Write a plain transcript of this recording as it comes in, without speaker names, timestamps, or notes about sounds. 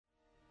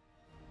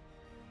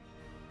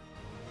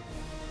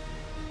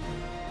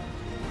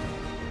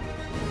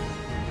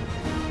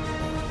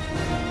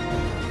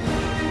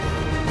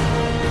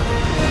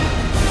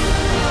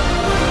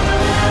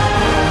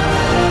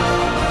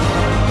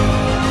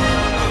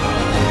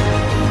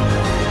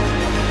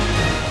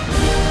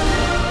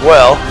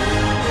Well,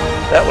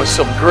 that was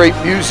some great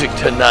music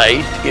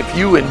tonight. If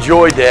you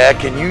enjoyed that,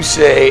 can you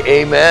say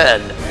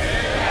amen?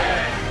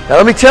 Now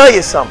let me tell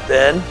you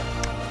something.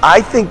 I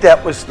think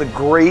that was the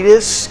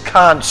greatest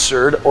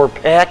concert or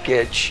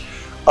package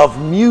of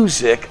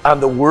music on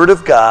the Word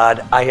of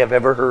God I have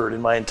ever heard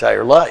in my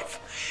entire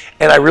life.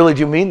 And I really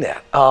do mean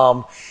that.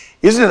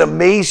 Isn't it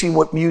amazing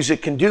what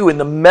music can do and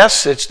the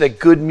message that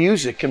good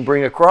music can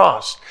bring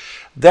across?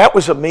 That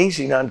was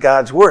amazing on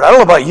God's Word. I don't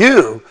know about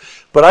you,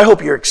 but I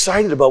hope you're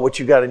excited about what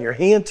you got in your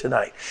hand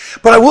tonight.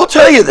 But I will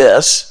tell you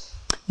this,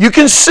 you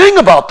can sing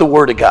about the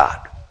Word of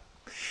God,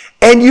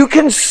 and you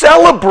can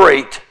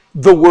celebrate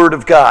the Word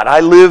of God. I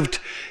lived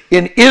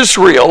in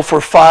Israel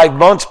for 5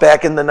 months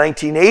back in the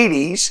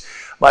 1980s.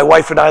 My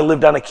wife and I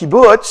lived on a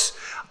kibbutz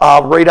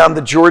right on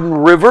the Jordan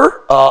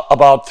River,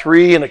 about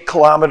 3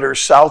 kilometers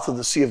south of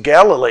the Sea of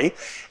Galilee.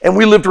 And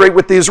we lived right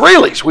with the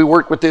Israelis. We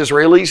worked with the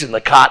Israelis in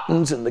the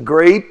cottons and the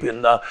grape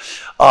and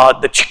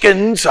the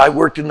chickens. I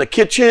worked in the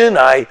kitchen.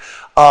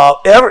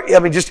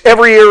 Just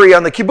every area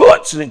on the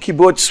kibbutz. And the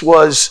kibbutz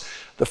was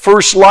the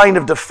first line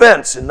of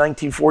defense in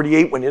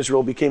 1948 when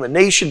Israel became a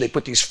nation. They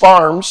put these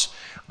farms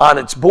on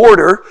its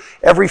border.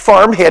 Every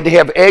farm had to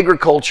have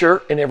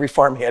agriculture, and every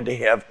farm had to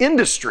have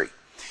industry.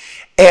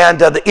 And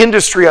the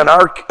industry on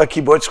our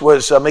kibbutz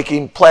was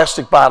making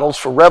plastic bottles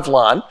for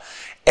Revlon.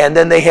 And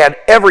then they had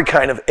every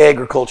kind of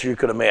agriculture you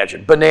could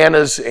imagine.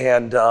 Bananas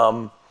and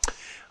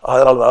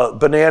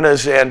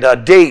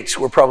dates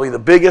were probably the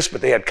biggest,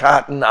 but they had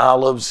cotton,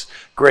 olives,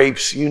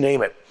 grapes, you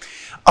name it.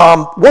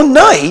 One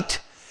night,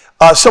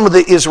 some of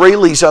the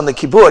Israelis on the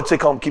kibbutz, they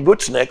call them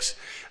kibbutzniks,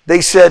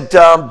 they said,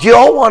 do you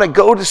all want to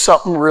go to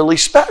something really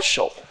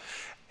special?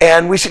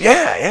 And we said,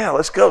 yeah,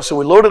 let's go. So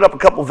we loaded up a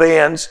couple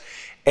vans,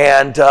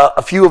 and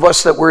a few of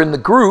us that were in the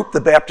group,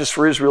 the Baptist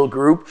for Israel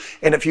group,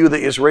 and a few of the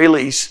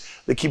Israelis,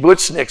 the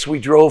kibbutzniks, we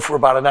drove for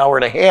about an hour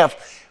and a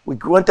half. We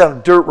went down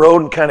a dirt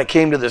road and kind of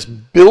came to this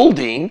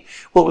building.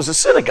 Well, it was a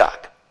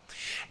synagogue.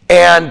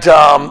 And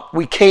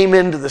we came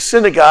into the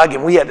synagogue,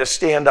 and we had to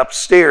stand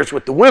upstairs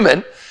with the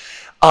women.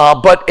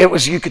 But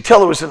you could tell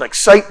there was an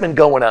excitement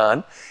going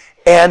on.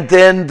 And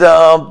then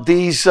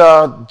these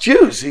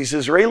Jews, these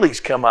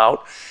Israelis come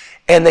out,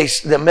 and they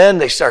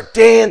start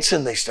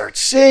dancing, they start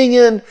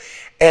singing,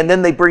 and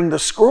then they bring the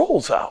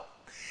scrolls out.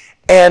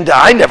 And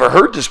I never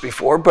heard this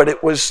before, but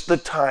it was the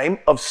time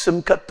of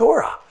Simchat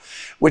Torah,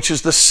 which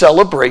is the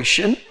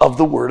celebration of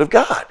the Word of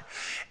God.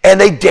 And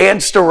they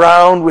danced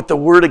around with the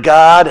Word of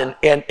God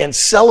and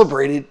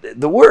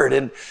celebrated the Word.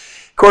 And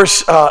of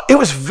course, it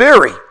was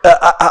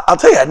I'll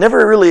tell you, I'd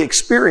never really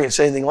experienced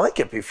anything like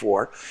it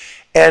before.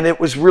 And it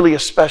was really a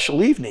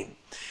special evening.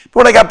 But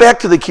when I got back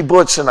to the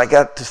kibbutz and I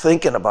got to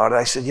thinking about it,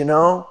 I said,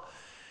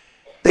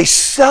 they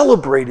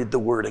celebrated the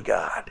Word of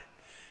God,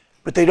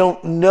 but they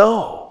don't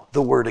know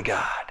the Word of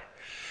God.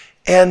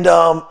 And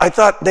I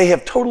thought they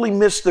have totally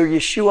missed their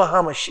Yeshua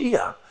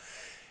HaMashiach,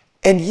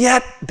 and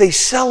yet they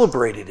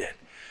celebrated it.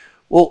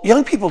 Well,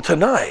 young people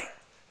tonight,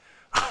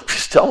 I'm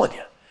just telling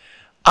you,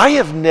 I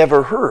have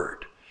never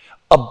heard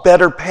a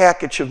better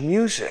package of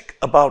music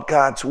about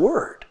God's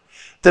Word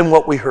than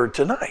what we heard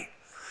tonight.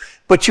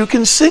 But you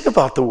can sing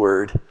about the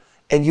Word,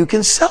 and you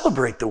can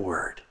celebrate the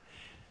Word,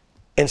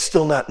 and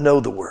still not know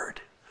the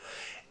Word.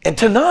 And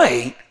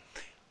tonight,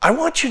 I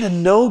want you to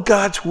know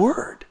God's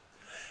Word.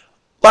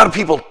 A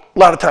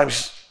lot of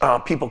times,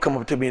 people come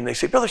up to me and they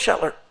say, Brother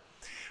Shetler,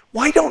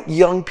 why don't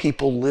young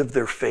people live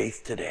their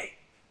faith today?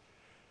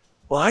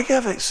 Well, I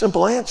have a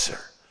simple answer.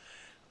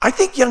 I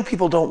think young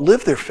people don't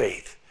live their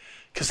faith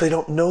because they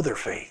don't know their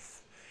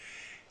faith.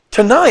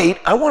 Tonight,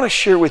 I want to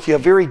share with you a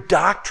very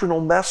doctrinal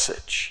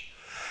message,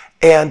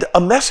 and a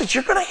message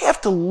you're going to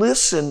have to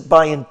listen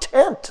by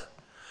intent.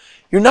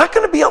 You're not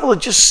going to be able to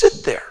just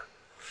sit there.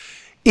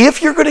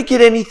 If you're going to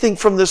get anything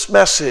from this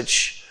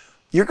message,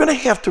 you're going to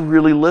have to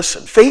really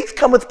listen. Faith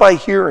cometh by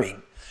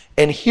hearing,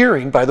 and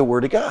hearing by the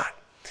Word of God.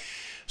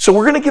 So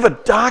we're going to give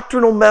a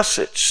doctrinal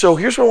message. So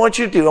here's what I want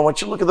you to do. I want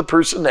you to look at the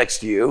person next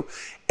to you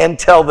and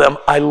tell them,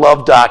 I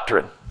love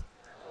doctrine.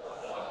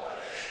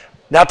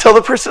 Now tell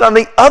the person on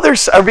the other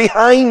side,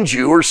 behind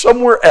you or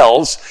somewhere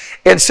else,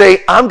 and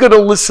say, I'm going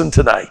to listen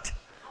tonight.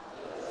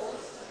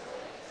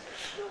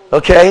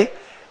 Okay?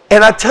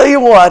 And I tell you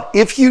what,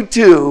 if you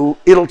do,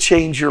 it'll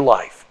change your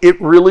life. It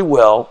really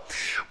will.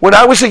 When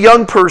I was a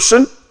young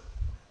person,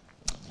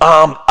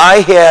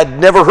 I had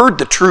never heard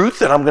the truth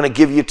that I'm going to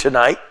give you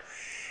tonight,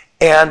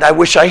 and I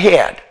wish I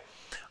had.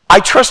 I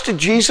trusted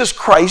Jesus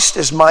Christ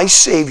as my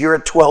Savior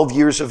at 12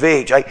 years of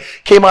age. I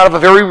came out of a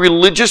very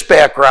religious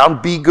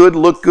background, be good,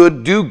 look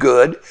good, do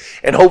good,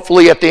 and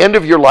hopefully at the end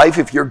of your life,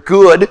 if you're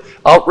good,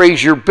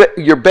 outweighs your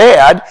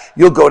bad,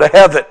 you'll go to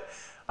heaven.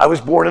 I was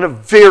born in a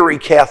very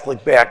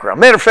Catholic background.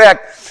 Matter of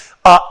fact,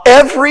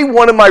 every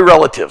one of my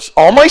relatives,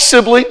 all my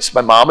siblings,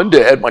 my mom and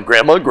dad, my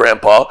grandma and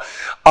grandpa,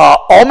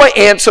 all my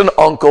aunts and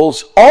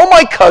uncles, all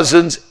my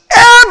cousins,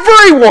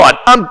 everyone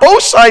on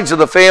both sides of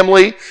the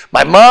family,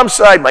 my mom's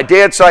side, my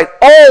dad's side,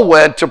 all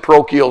went to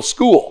parochial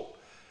school,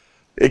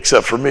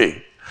 except for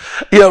me.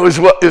 It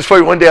was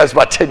funny. One day I was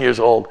about 10 years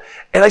old,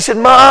 and I said,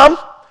 Mom,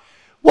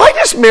 Why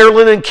does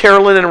Marilyn and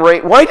Carolyn and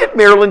why did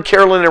Marilyn,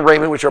 Carolyn, and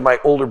Raymond, which are my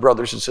older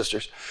brothers and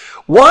sisters,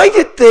 why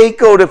did they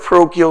go to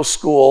parochial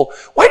school?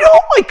 Why do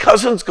all my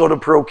cousins go to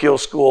parochial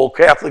school,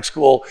 Catholic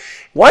school?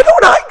 Why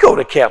don't I go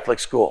to Catholic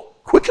school?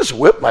 Quick as a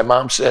whip, my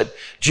mom said,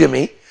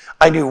 Jimmy,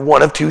 I knew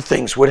one of two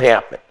things would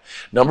happen.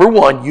 Number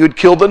one, you'd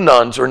kill the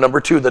nuns, or number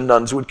two, the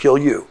nuns would kill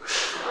you.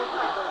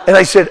 And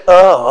I said,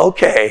 oh,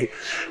 okay.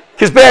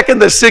 Because back in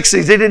the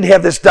 60s, they didn't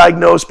have this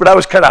diagnosed, but I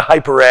was kind of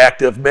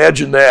hyperactive.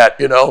 Imagine that,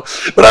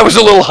 But I was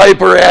a little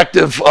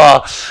hyperactive.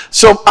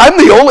 So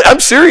I'm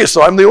serious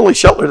though, I'm the only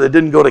Sheltler that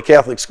didn't go to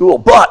Catholic school.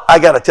 But I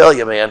got to tell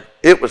you, man,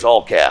 it was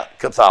all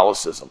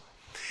Catholicism.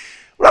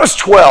 When I was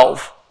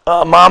 12,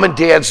 Mom and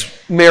Dad's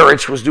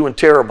marriage was doing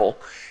terrible.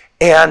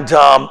 And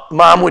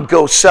Mom would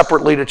go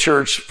separately to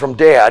church from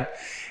Dad.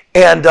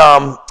 And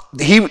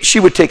she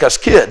would take us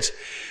kids.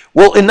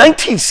 Well, in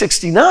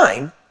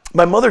 1969,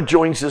 my mother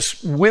joins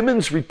this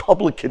women's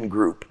Republican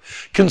group,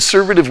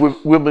 conservative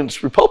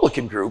women's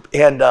Republican group,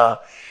 and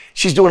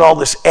she's doing all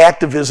this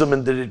activism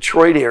in the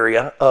Detroit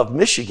area of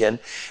Michigan,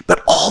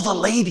 but all the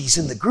ladies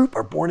in the group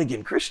are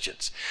born-again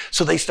Christians.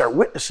 So they start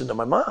witnessing to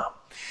my mom.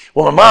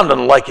 Well, my mom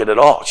doesn't like it at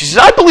all. She says,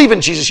 I believe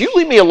in Jesus. You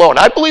leave me alone.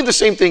 I believe the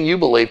same thing you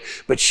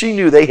believe, but she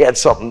knew they had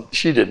something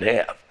she didn't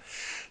have.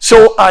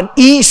 So on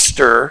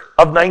Easter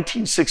of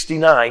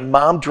 1969,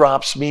 Mom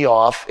drops me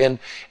off and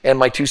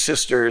my two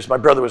sisters, my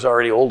brother was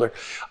already older,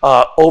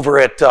 over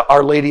at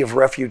Our Lady of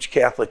Refuge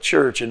Catholic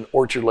Church in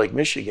Orchard Lake,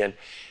 Michigan,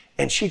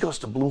 and she goes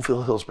to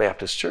Bloomfield Hills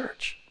Baptist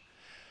Church.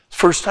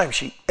 First time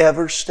she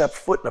ever stepped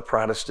foot in a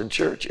Protestant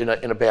church, in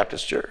a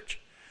Baptist church.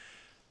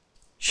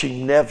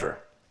 She never,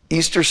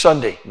 Easter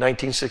Sunday,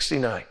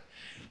 1969,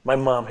 my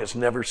mom has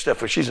never stepped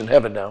foot, she's in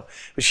heaven now,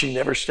 but she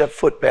never stepped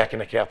foot back in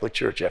a Catholic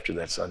church after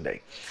that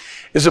Sunday.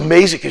 It's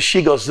amazing because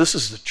she goes, this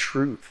is the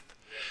truth.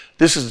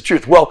 This is the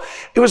truth. Well,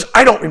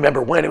 I don't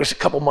remember when, it was a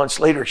couple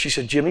months later. She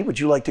said, Jimmy, would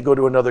you like to go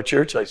to another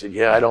church? I said,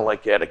 yeah, I don't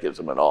like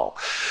catechism at all.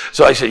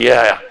 So I said,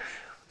 yeah.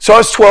 So I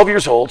was 12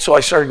 years old, so I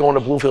started going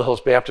to Bloomfield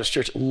Hills Baptist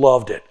Church.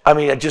 Loved it. I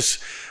mean,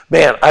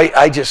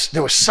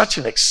 there was such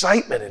an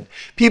excitement and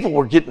people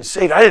were getting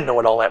saved. I didn't know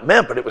what all that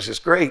meant, but it was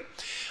just great.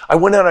 I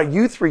went on a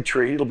youth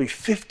retreat. It'll be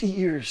 50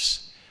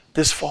 years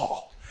this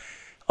fall.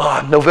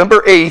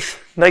 November 8th,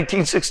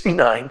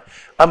 1969.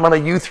 I'm on a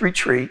youth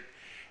retreat,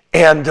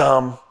 and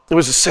it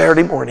was a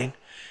Saturday morning,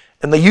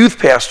 and the youth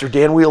pastor,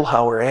 Dan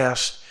Wheelhauer,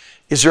 asked,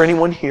 is there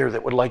anyone here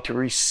that would like to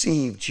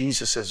receive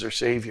Jesus as their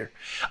Savior?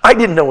 I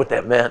didn't know what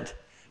that meant,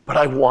 but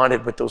I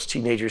wanted what those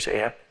teenagers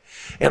had,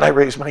 and I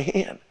raised my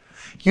hand.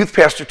 Youth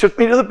pastor took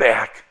me to the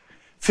back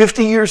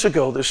 50 years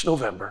ago this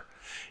November.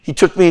 He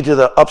took me to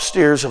the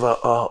upstairs of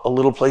a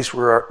little place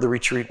where the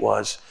retreat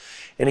was,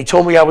 and he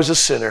told me I was a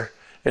sinner,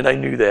 and I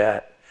knew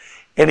that,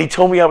 and he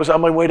told me I was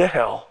on my way to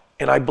hell.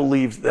 And I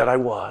believed that I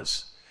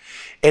was.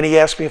 And he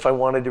asked me if I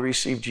wanted to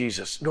receive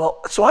Jesus. Well,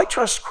 so I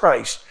trust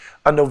Christ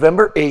on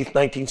November 8th,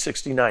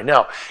 1969.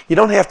 Now, you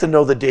don't have to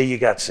know the day you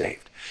got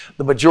saved.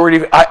 The majority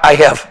of I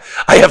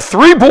have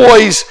 3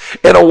 boys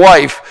and a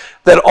wife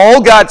that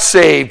all got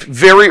saved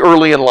very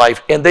early in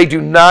life, and they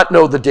do not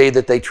know the day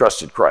that they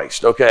trusted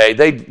Christ, okay?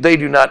 They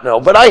do not know,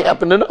 but I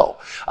happen to know.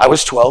 I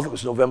was 12, it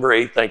was November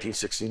 8th,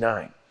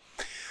 1969.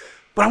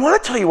 But I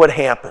want to tell you what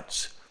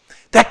happens.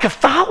 That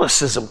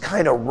Catholicism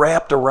kind of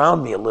wrapped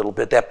around me a little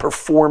bit, that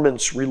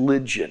performance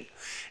religion.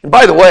 And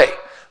by the way,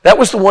 that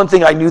was the one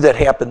thing I knew that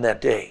happened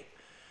that day.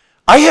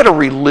 I had a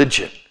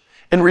religion,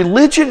 and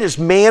religion is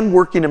man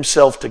working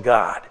himself to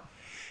God.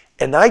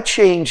 And I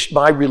changed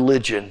my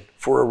religion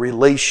for a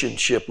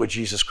relationship with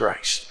Jesus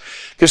Christ.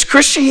 Because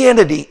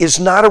Christianity is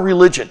not a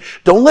religion.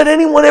 Don't let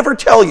anyone ever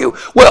tell you,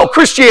 well,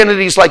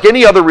 Christianity is like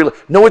any other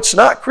religion. No, it's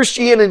not.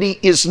 Christianity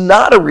is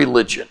not a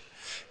religion.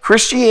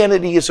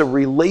 Christianity is a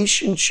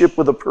relationship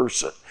with a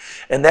person,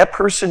 and that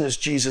person is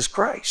Jesus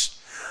Christ.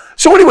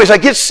 So anyways, I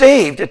get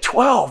saved at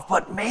 12,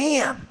 but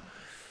man,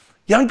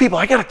 young people,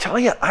 I got to tell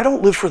you, I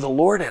don't live for the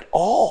Lord at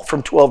all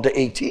from 12 to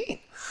 18.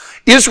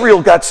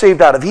 Israel got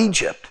saved out of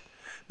Egypt,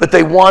 but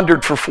they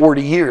wandered for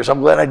 40 years. I'm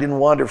glad I didn't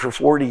wander for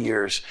 40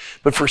 years,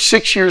 but for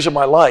 6 years of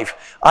my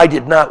life, I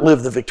did not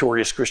live the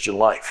victorious Christian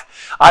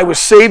life. I was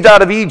saved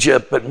out of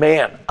Egypt, but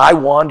man, I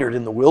wandered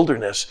in the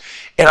wilderness.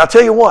 And I'll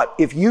tell you what,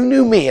 if you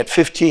knew me at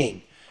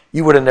 15,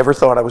 you would have never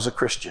thought I was a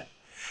Christian.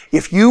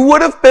 If you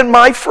would have been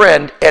my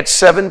friend at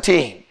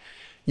 17,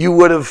 you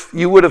would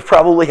have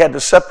probably had to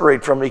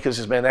separate from me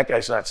because, man, that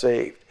guy's not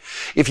saved.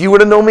 If you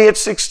would have known me at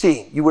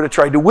 16, you would have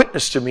tried to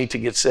witness to me to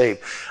get saved.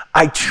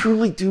 I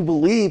truly do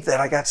believe that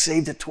I got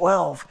saved at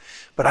 12,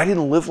 but I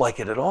didn't live like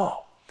it at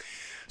all.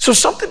 So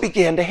something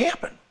began to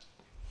happen.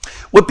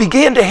 What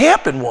began to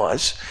happen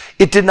was,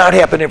 it did not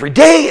happen every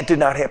day, it did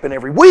not happen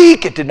every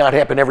week, it did not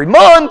happen every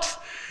month,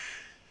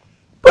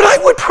 but I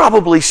would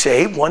probably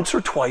say once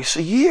or twice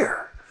a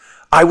year,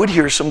 I would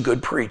hear some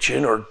good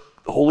preaching or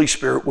the Holy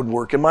Spirit would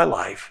work in my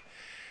life,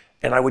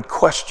 and I would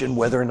question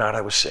whether or not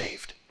I was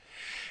saved.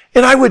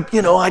 And I would,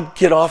 I'd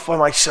get off by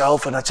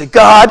myself and I'd say,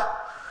 God,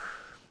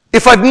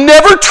 if I've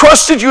never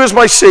trusted you as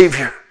my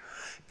Savior,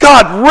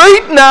 God,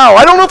 right now,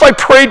 I don't know if I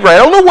prayed right. I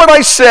don't know what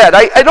I said.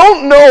 I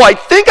don't know. I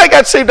think I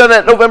got saved on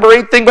that November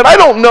 8th thing, but I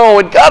don't know.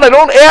 And God, I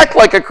don't act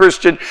like a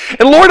Christian.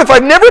 And Lord, if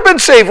I've never been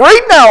saved,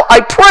 right now,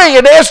 I pray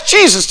and ask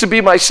Jesus to be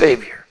my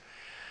Savior.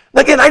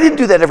 And again, I didn't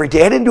do that every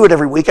day. I didn't do it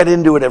every week. I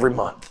didn't do it every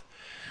month.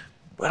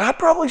 But I'd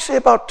probably say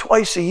about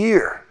twice a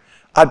year,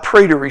 I'd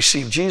pray to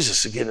receive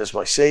Jesus again as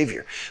my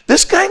Savior.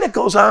 This kind of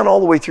goes on all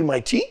the way through my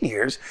teen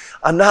years.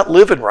 I'm not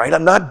living right.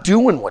 I'm not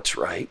doing what's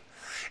right.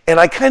 And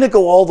I kind of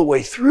go all the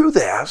way through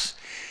this.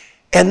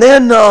 And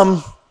then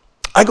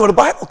I go to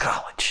Bible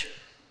college.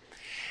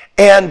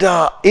 And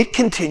it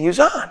continues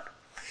on.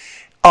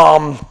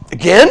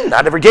 Again,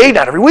 not every day,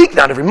 not every week,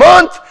 not every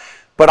month.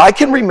 But I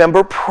can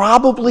remember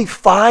probably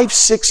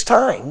 5-6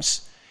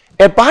 times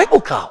at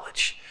Bible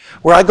college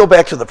where I go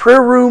back to the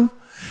prayer room.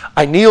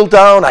 I kneel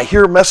down. I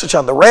hear a message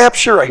on the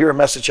rapture. I hear a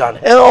message on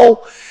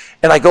hell.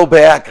 And I go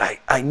back.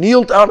 I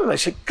kneel down and I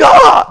say,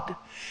 God,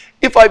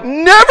 if I've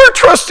never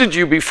trusted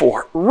you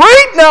before,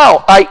 right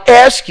now I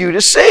ask you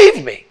to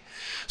save me.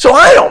 So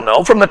I don't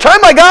know, from the time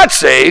I got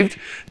saved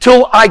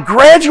till I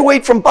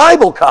graduate from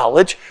Bible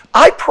college,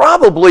 I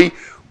probably,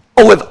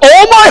 with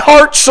all my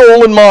heart,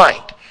 soul, and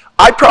mind,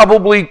 I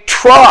probably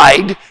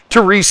tried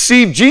to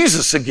receive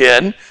Jesus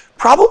again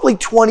probably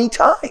 20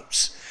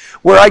 times,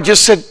 where I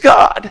just said,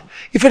 God,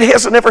 if it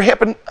hasn't ever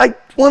happened, I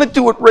want to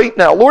do it right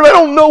now. Lord, I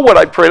don't know what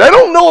I prayed. I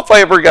don't know if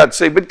I ever got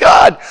saved. But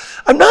God,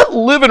 I'm not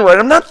living right.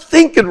 I'm not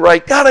thinking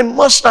right. God, I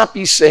must not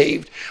be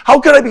saved.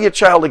 How could I be a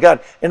child of God?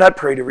 And I'd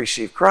pray to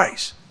receive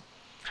Christ.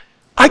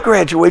 I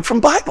graduate from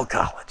Bible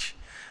college.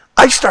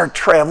 I start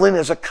traveling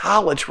as a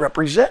college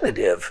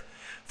representative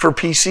for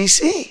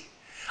PCC.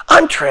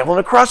 I'm traveling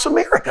across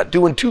America,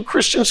 doing 2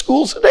 Christian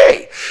schools a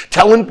day,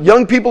 telling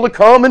young people to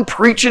come and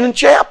preaching in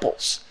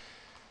chapels.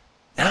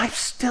 And I'm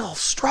still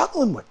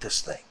struggling with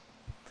this thing.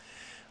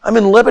 I'm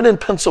in Lebanon,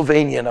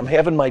 Pennsylvania, and I'm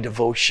having my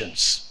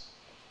devotions.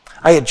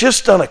 I had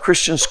just done a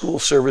Christian school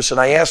service, and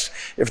I asked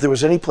if there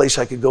was any place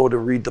I could go to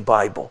read the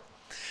Bible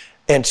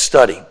and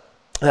study.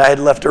 And I had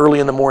left early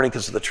in the morning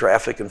because of the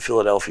traffic in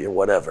Philadelphia or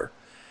whatever.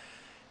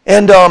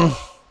 And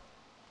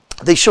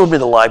they showed me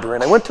the library,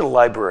 and I went to the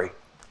library.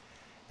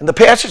 And the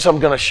passage I'm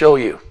going to show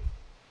you,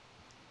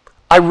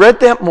 I read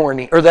that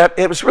morning,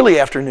 it was really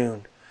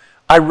afternoon.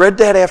 I read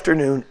that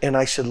afternoon and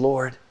I said,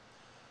 Lord,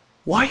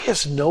 why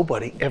has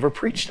nobody ever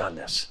preached on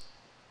this?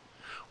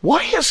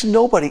 Why has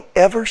nobody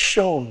ever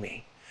shown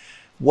me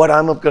what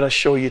I'm going to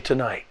show you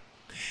tonight?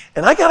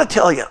 And I got to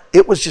tell you,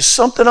 it was just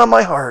something on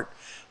my heart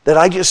that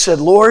I just said,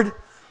 Lord,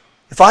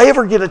 if I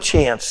ever get a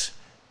chance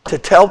to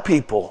tell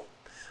people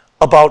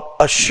about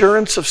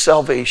assurance of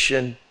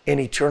salvation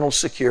and eternal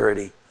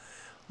security,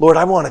 Lord,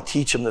 I want to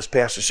teach them this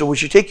passage. So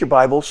would you take your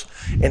Bibles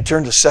and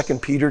turn to 2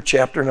 Peter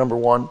chapter number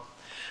 1?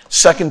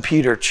 2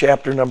 Peter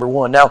chapter number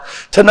 1. Now,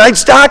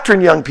 tonight's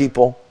doctrine, young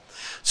people,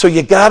 so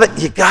you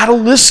gotta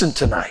listen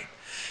tonight.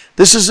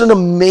 This is an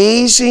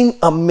amazing,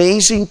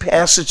 amazing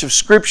passage of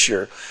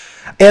Scripture.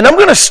 And I'm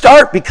going to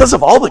start, because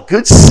of all the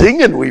good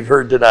singing we've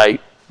heard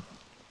tonight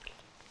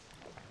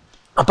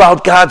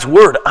about God's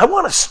Word, I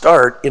want to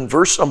start in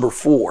verse number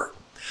 4.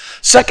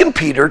 2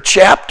 Peter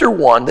chapter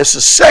 1, this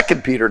is 2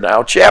 Peter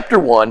now, chapter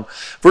 1,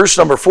 verse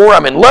number 4.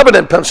 I'm in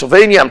Lebanon,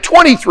 Pennsylvania. I'm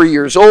 23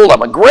 years old.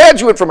 I'm a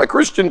graduate from a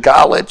Christian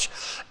college,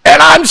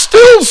 and I'm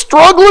still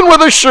struggling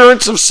with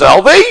assurance of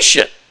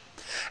salvation.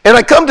 And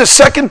I come to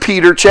 2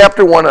 Peter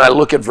chapter 1, and I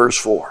look at verse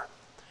 4.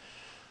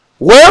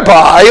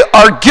 Whereby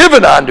are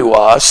given unto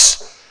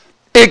us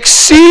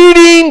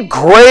exceeding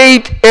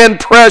great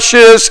and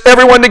precious.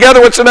 Everyone together,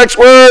 what's the next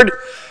word?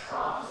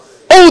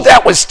 Oh,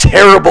 that was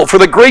terrible. For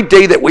the great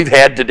day that we've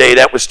had today,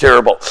 that was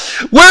terrible.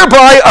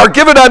 Whereby are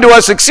given unto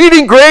us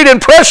exceeding great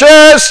and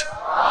precious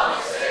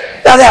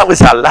promises. Now that was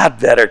a lot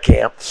better,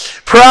 Camp.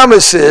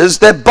 Promises,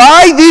 that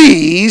by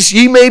these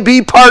ye may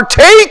be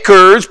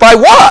partakers, by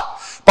what?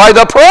 By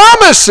the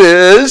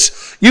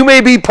promises, you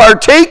may be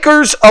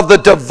partakers of the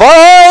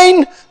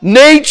divine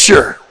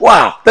nature.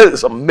 Wow, that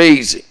is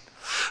amazing.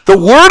 The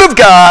Word of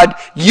God,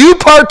 you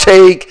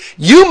partake,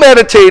 you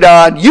meditate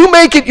on, you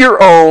make it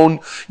your own,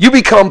 you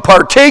become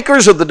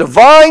partakers of the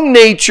divine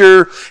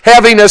nature,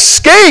 having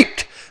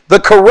escaped the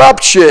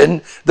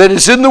corruption that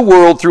is in the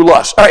world through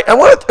lust. All right,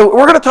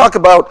 we're going to talk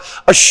about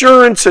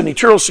assurance and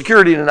eternal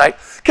security tonight.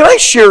 Can I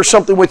share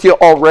something with you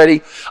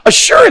already?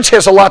 Assurance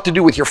has a lot to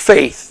do with your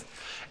faith,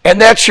 and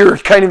that's your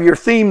kind of your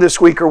theme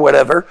this week or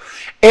whatever.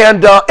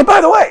 And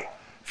by the way,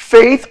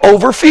 faith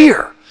over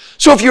fear.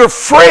 So if you're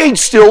afraid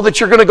still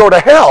that you're going to go to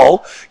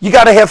hell, you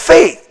got to have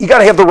faith. You got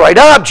to have the right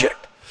object.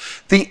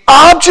 The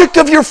object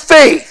of your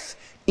faith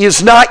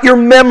is not your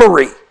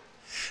memory.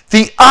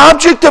 The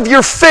object of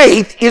your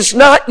faith is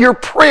not your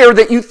prayer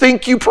that you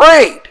think you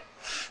prayed.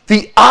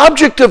 The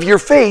object of your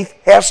faith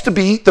has to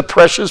be the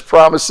precious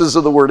promises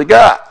of the Word of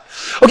God.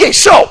 Okay,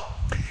 so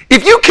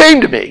if you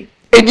came to me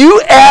and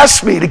you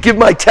asked me to give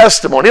my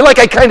testimony, like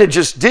I kind of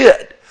just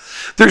did,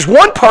 there's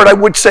one part I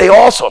would say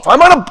also. If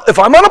I'm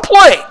on a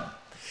plane,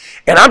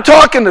 and I'm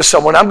talking to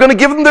someone, I'm going to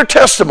give them their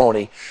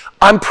testimony.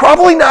 I'm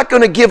probably not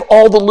going to give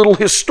all the little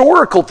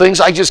historical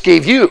things I just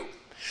gave you.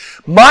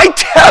 My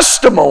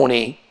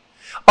testimony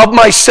of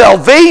my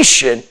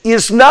salvation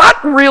is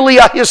not really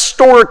a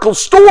historical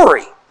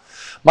story.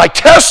 My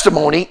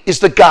testimony is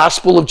the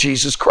gospel of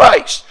Jesus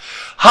Christ.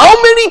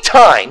 How many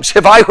times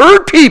have I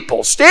heard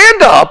people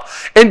stand up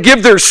and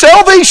give their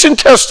salvation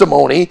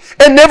testimony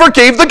and never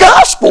gave the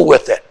gospel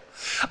with it?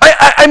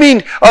 I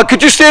mean,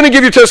 could you stand and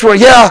give your testimony?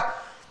 Yeah.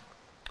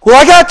 Well,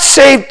 I got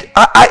saved,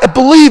 I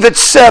believe at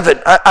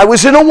 7. I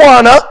was in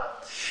Awana,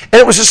 and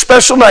it was a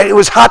special night. It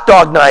was hot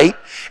dog night,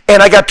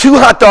 and I got 2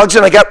 hot dogs,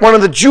 and I got one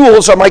of the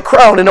jewels on my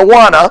crown in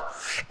Awana,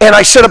 and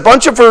I said a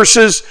bunch of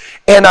verses,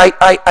 and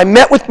I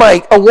met with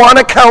my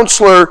Awana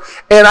counselor,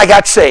 and I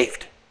got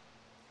saved.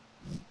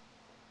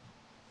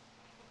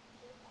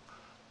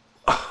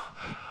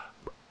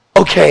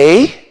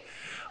 Okay.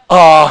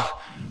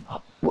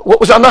 What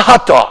was on the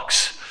hot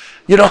dogs?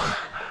 You know,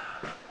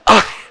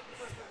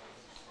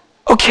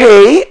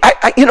 okay,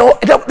 I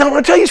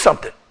want to tell you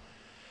something.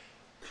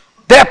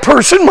 That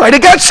person might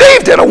have got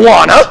saved at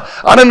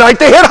Awana on a night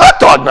they had hot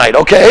dog night,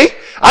 okay?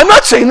 I'm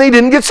not saying they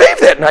didn't get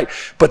saved that night,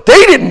 but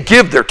they didn't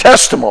give their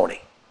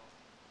testimony.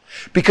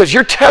 Because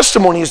your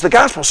testimony is the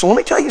gospel. So let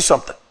me tell you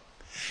something.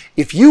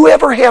 If you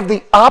ever have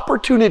the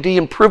opportunity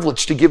and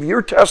privilege to give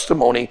your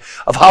testimony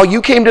of how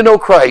you came to know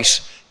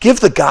Christ,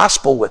 give the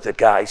gospel with it,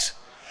 guys.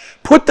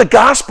 Put the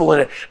gospel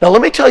in it. Now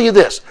let me tell you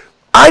this.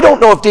 I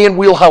don't know if Dan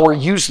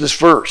Wheelhauer used this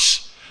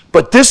verse,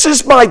 but this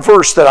is my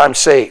verse that I'm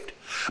saved.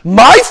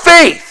 My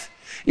faith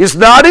is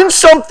not in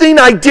something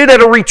I did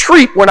at a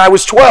retreat when I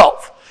was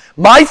 12.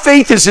 My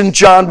faith is in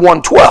John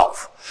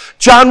 1:12.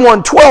 John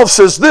 1:12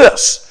 says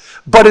this,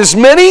 but as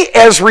many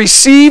as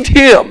received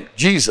him,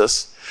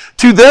 Jesus,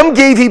 to them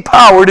gave he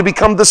power to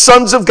become the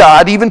sons of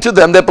God, even to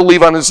them that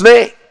believe on his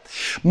name.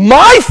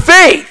 My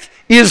faith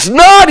is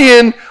not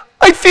in,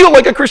 I feel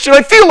like a Christian,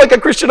 I feel like a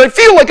Christian, I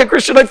feel like a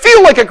Christian, I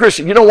feel like a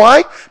Christian. You know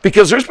why?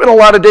 Because there's been a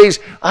lot of days,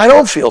 I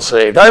don't feel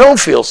saved, I don't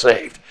feel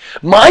saved.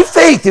 My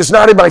faith is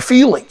not in my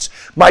feelings.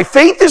 My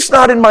faith is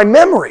not in my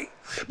memory.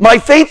 My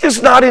faith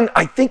is not in,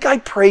 I think I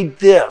prayed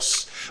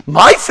this.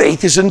 My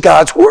faith is in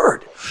God's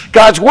word.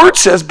 God's word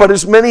says, but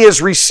as many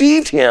as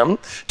received him,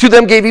 to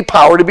them gave he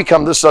power to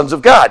become the sons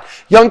of God.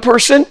 Young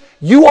person,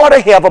 you ought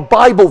to have a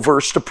Bible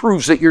verse that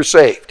proves that you're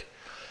saved.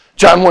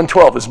 John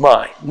 1:12 is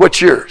mine.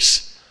 What's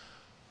yours?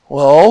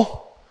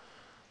 Well,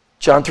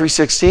 John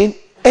 3:16.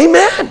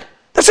 Amen.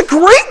 That's a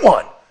great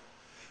one.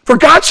 For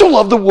God so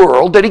loved the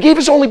world that he gave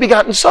his only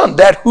begotten Son,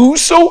 that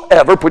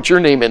whosoever, put your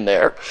name in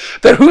there,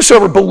 that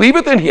whosoever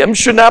believeth in him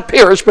should not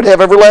perish but have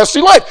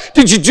everlasting life.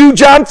 Did you do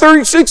John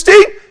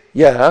 3:16?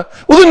 Yeah.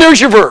 Well, then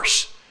there's your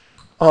verse.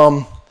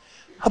 How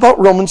about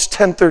Romans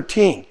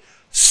 10:13?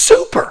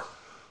 Super.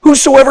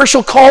 Whosoever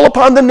shall call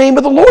upon the name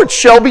of the Lord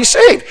shall be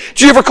saved.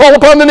 Did you ever call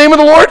upon the name of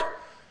the Lord?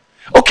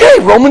 Okay,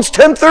 Romans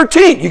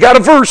 10:13. You got a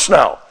verse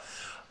now.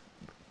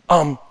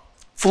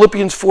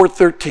 Philippians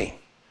 4:13.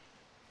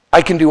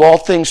 I can do all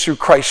things through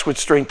Christ which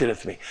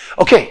strengtheneth me.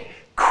 Okay,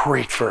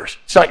 great verse.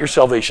 It's not your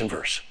salvation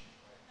verse.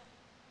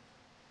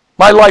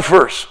 My life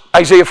verse,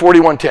 Isaiah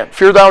 41:10.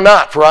 Fear thou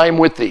not, for I am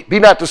with thee. Be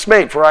not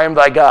dismayed, for I am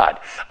thy God.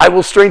 I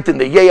will strengthen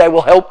thee. Yea, I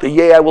will help thee.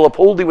 Yea, I will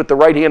uphold thee with the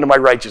right hand of my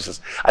righteousness.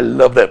 I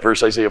love that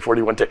verse, Isaiah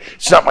 41:10.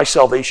 It's not my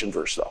salvation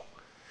verse, though.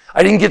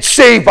 I didn't get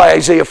saved by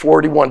Isaiah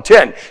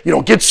 41:10. You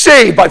don't get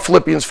saved by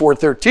Philippians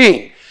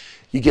 4:13.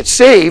 You get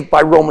saved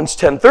by Romans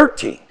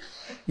 10:13.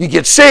 You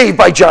get saved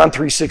by John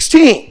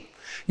 3:16.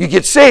 You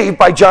get saved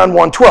by John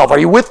 1:12. Are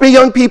you with me,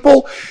 young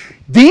people?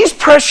 These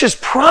precious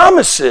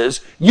promises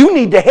you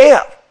need to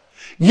have.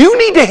 You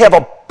need to have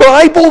a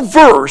Bible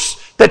verse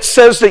that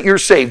says that you're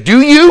saved.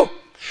 Do you?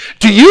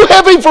 Do you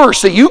have a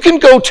verse that you can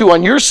go to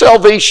on your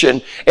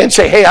salvation and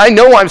say, hey, I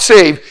know I'm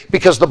saved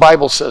because the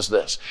Bible says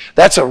this?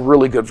 That's a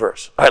really good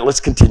verse. All right, let's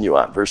continue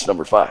on. Verse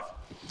number 5.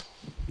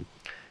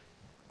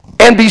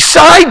 And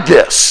beside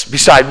this,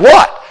 beside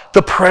what?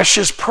 The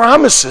precious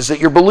promises that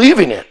you're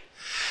believing in.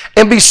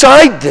 And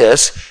beside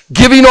this,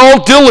 giving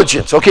all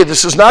diligence. Okay,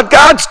 this is not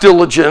God's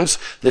diligence.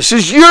 This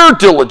is your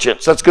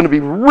diligence. That's going to be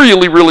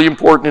really, really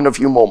important in a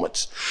few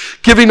moments.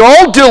 Giving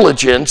all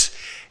diligence,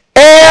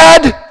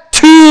 add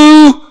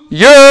to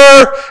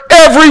your,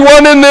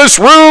 everyone in this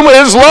room,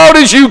 as loud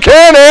as you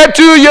can, add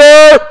to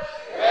your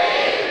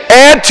faith.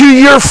 Add to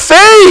your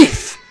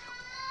faith.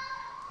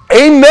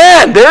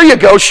 Amen. There you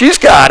go. She's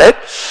got it.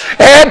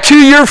 Add to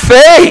your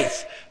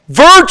faith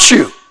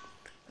virtue.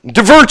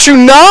 To virtue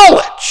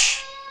knowledge.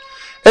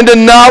 And to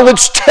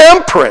knowledge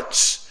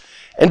temperance,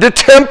 and to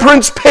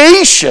temperance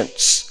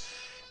patience,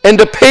 and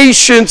to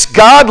patience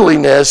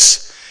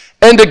godliness,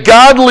 and to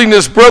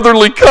godliness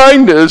brotherly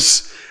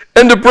kindness,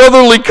 and to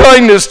brotherly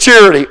kindness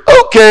charity.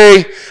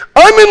 Okay,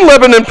 I'm in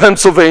Lebanon,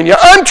 Pennsylvania.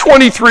 I'm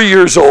 23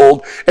 years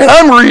old, and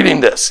I'm reading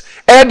this.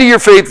 Add to your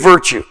faith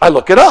virtue. I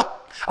look it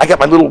up. I got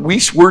my little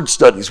Weiss word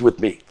studies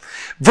with me.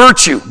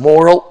 Virtue,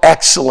 moral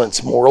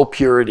excellence, moral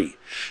purity.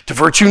 To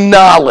virtue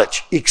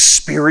knowledge,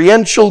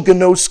 experiential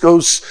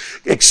gnoskos,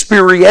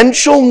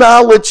 experiential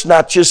knowledge,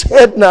 not just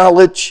head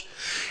knowledge.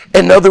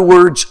 In other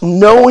words,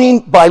 knowing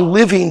by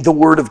living the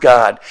Word of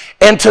God.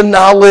 And to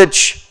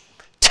knowledge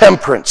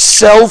Temperance,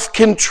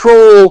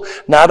 self-control,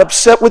 not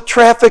upset with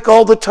traffic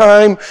all the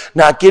time,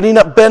 not getting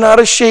bent out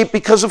of shape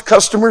because of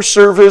customer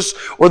service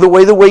or the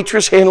way the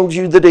waitress handled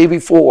you the day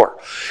before.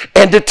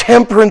 And to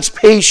temperance,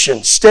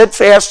 patience,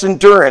 steadfast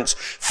endurance,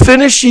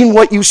 finishing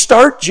what you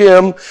start,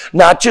 Jim,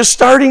 not just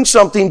starting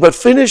something, but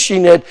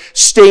finishing it,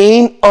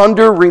 staying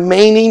under,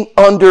 remaining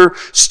under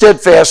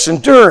steadfast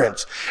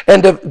endurance.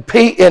 And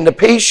the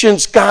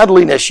patience,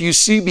 godliness,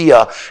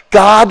 Eusebia,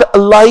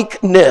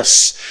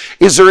 God-likeness.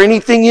 Is there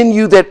anything in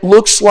you that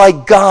looks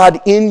like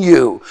God in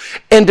you?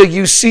 And to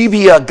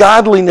Eusebia,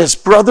 godliness,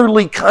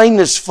 brotherly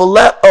kindness,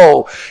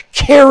 phileo,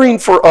 caring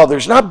for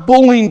others, not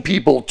bullying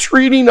people,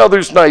 treating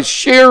others nice,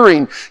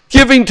 sharing,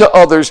 giving to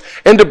others,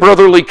 and to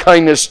brotherly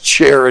kindness,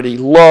 charity,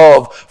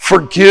 love,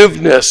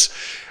 forgiveness.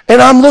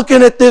 And I'm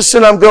looking at this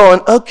and I'm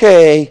going,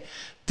 okay,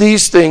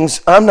 these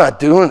things I'm not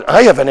doing,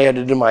 I haven't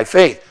added to my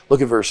faith.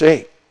 Look at verse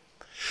 8.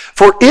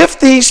 For if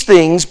these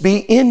things be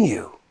in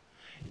you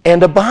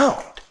and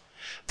abound,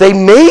 they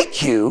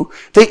make you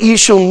that ye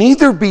shall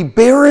neither be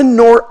barren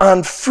nor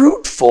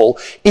unfruitful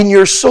in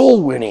your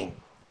soul winning.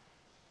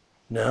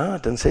 No,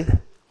 it doesn't say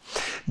that.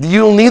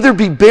 You'll neither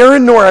be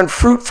barren nor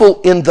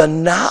unfruitful in the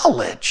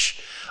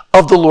knowledge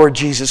of the Lord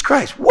Jesus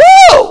Christ.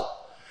 Whoa!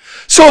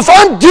 So if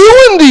I'm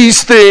doing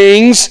these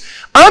things,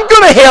 I'm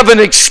going to have an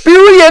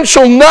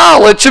experiential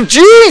knowledge of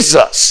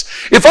Jesus.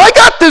 If I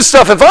got this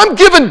stuff, if I'm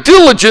given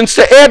diligence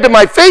to add to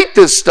my faith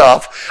this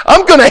stuff,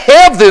 I'm going to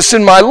have this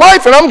in my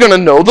life and I'm going to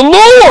know the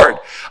Lord.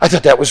 I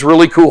thought that was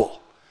really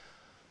cool.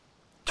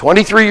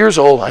 23 years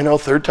old, I know,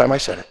 third time I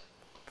said it.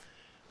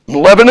 I'm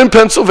in Lebanon,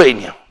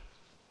 Pennsylvania.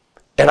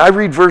 And I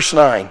read verse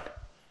 9.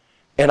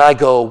 And I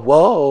go,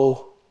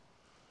 whoa.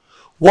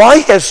 Why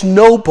has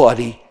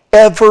nobody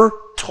ever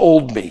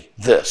told me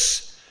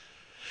this?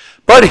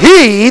 But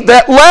he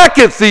that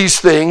lacketh these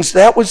things,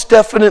 that was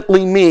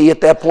definitely me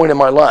at that point in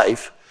my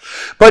life.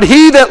 But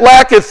he that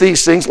lacketh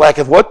these things,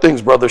 lacketh what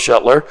things, Brother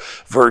Shetler?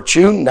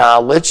 Virtue,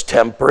 knowledge,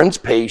 temperance,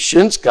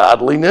 patience,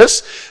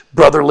 godliness,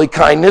 brotherly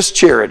kindness,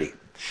 charity.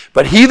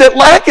 But he that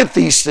lacketh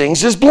these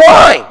things is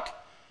blind,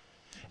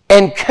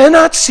 and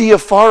cannot see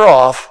afar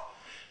off,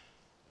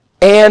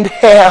 and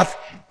hath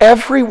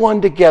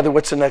everyone together.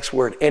 What's the next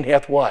word? And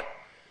hath what?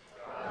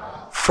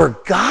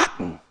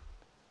 Forgotten.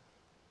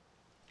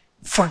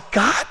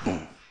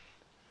 Forgotten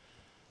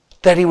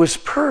that he was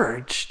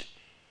purged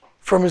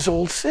from his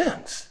old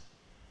sins.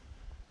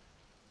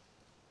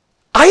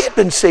 I had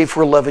been saved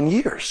for 11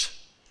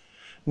 years.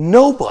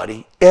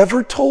 Nobody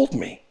ever told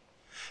me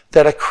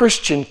that a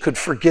Christian could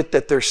forget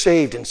that they're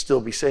saved and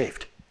still be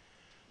saved.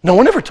 No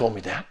one ever told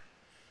me that.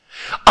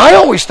 I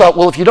always thought,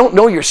 well, if you don't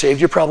know you're saved,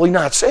 you're probably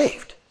not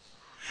saved.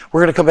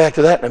 We're going to come back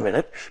to that in a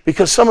minute,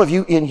 because some of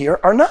you in here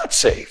are not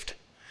saved.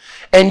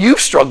 And you've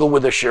struggled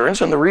with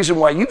assurance, and the reason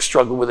why you've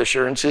struggled with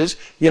assurance is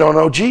you don't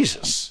know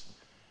Jesus.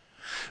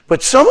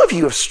 But some of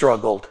you have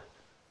struggled,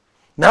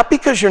 not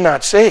because you're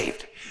not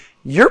saved.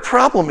 Your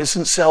problem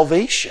isn't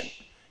salvation.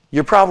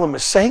 Your problem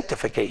is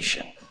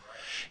sanctification.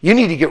 You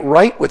need to get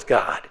right with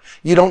God.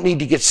 You don't need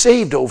to get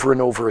saved over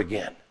and over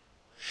again.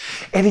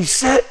 And he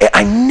said,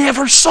 I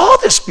never saw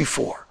this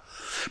before.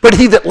 But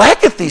he that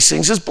lacketh these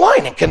things is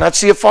blind and cannot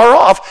see afar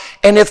off,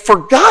 and hath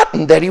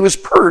forgotten that he was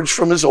purged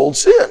from his old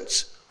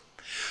sins.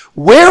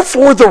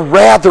 Wherefore the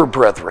rather,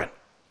 brethren,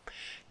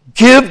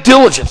 give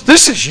diligence.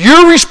 This is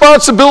your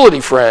responsibility,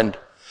 friend,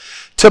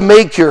 to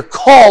make your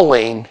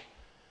calling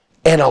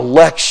and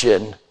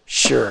election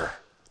sure.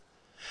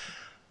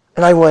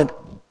 And I went,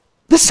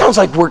 this sounds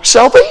like work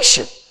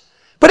salvation.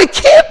 But it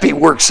can't be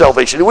work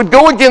salvation. It would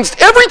go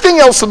against everything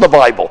else in the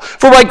Bible.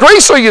 For by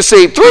grace are you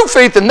saved through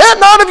faith, and that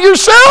not of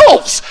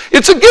yourselves.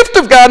 It's a gift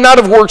of God, not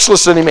of works,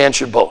 lest any man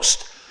should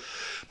boast.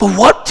 But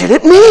what did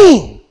it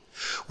mean?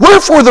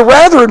 Wherefore the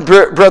rather,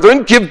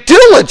 brethren, give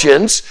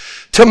diligence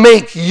to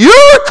make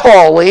your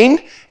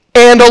calling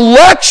and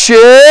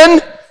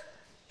election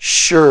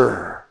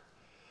sure.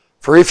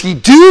 For if ye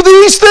do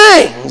these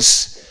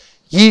things,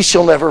 ye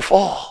shall never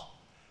fall.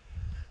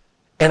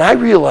 And I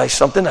realized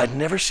something I'd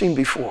never seen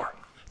before.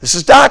 This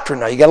is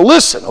doctrine now. You got to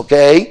listen,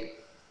 okay?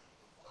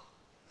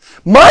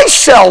 My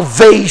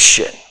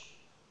salvation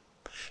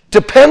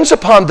depends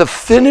upon the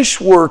finished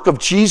work of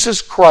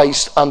Jesus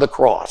Christ on the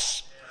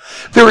cross.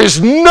 There is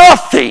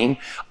nothing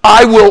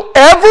I will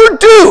ever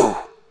do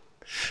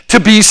to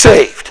be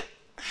saved.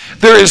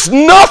 There is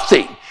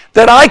nothing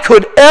that I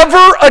could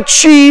ever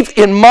achieve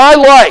in my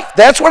life.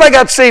 That's what I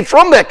got saved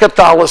from, that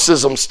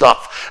Catholicism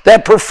stuff,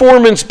 that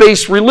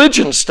performance-based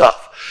religion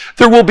stuff.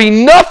 There will be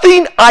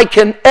nothing I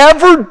can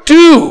ever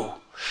do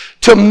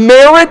to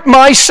merit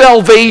my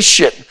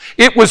salvation.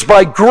 It was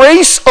by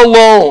grace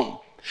alone.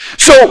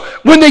 So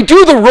when they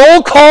do the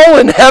roll call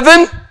in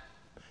heaven,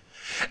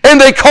 and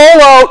they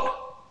call out,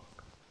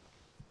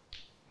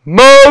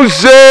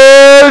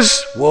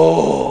 Moses!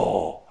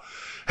 Whoa.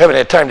 Haven't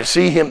had time to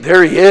see him.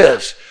 There he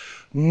is.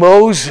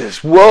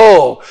 Moses,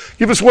 whoa.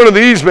 Give us one of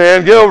these,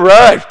 man. Get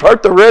right.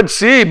 Part the Red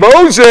Sea.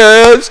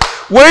 Moses,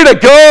 way to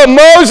go,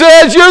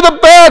 Moses. You're the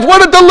best.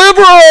 What a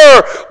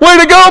deliverer. Way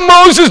to go,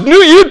 Moses.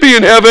 Knew you'd be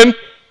in heaven.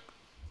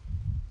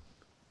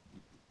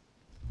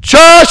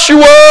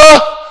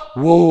 Joshua!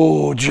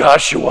 Whoa,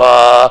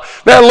 Joshua.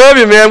 Man, I love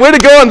you, man. Way to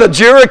go on the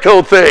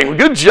Jericho thing.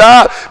 Good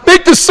job.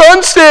 Make the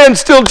sun stand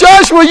still.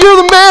 Joshua, you're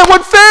the man.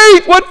 What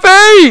faith? What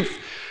faith?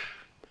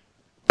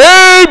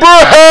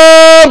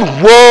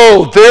 Abraham.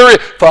 Whoa, there he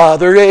is.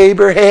 Father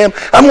Abraham.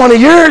 I'm one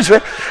of yours,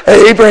 man.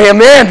 Abraham,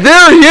 man,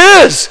 there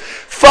he is.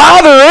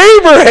 Father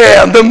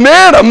Abraham, the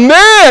man, a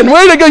man.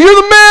 Way to go. You're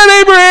the man,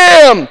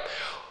 Abraham.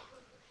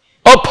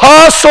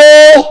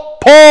 Apostle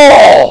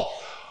Paul.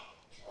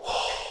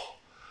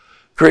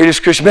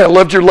 Greatest Christian. Man, I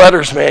loved your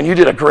letters, man. You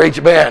did a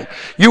great, man.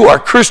 You are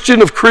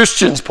Christian of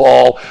Christians,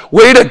 Paul.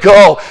 Way to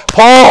go.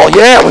 Paul,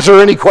 yeah, was there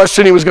any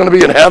question he was going to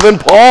be in heaven?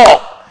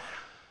 Paul.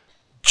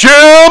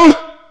 Jim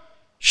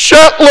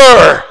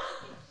Shetler.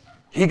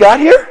 He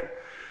got here?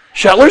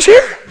 Shetler's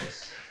here?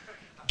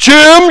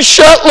 Jim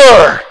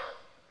Shetler.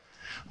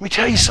 Let me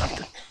tell you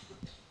something.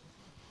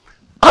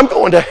 I'm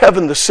going to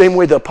heaven the same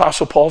way the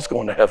Apostle Paul's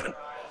going to heaven.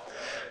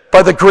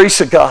 By the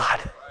grace of God.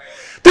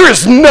 There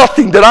is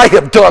nothing that I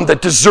have done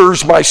that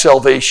deserves my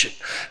salvation.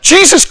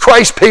 Jesus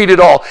Christ paid it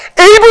all.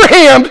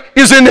 Abraham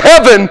is in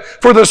heaven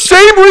for the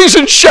same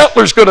reason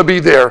Shetler's going to be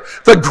there.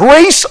 The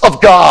grace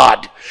of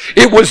God.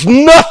 It was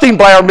nothing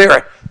by our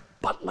merit.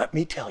 But let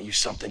me tell you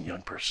something,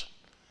 young person.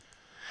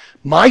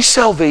 My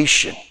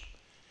salvation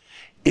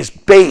is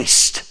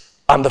based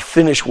on the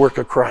finished work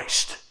of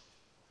Christ.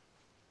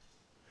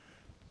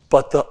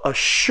 But the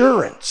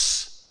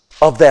assurance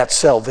of that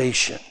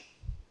salvation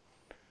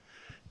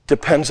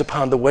depends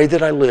upon the way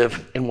that I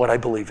live and what I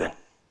believe in.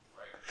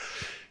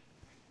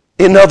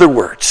 In other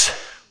words,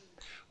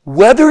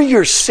 whether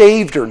you're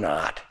saved or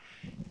not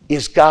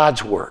is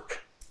God's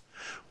work.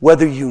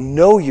 Whether you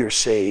know you're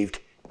saved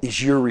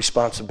is your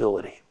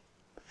responsibility.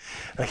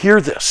 Now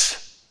hear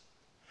this.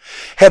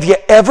 Have you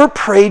ever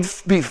prayed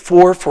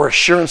before for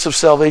assurance of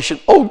salvation?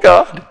 Oh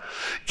God,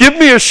 give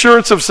me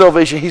assurance of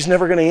salvation. He's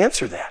never going to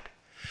answer that.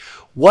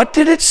 What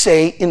did it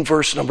say in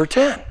verse number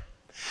 10?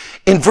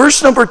 In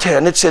verse number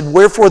 10, it said,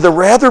 wherefore the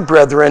rather,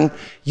 brethren,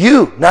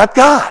 you, not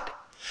God,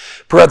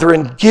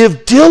 brethren,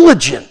 give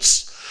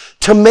diligence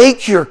to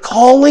make your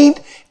calling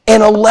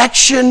and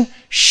election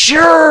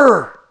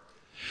sure.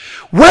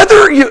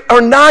 Whether you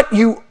or not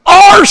you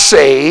are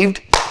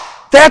saved,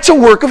 that's a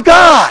work of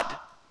God.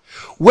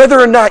 Whether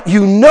or not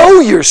you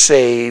know you're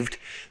saved,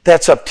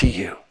 that's up to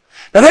you.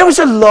 Now that was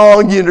a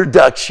long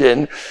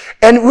introduction,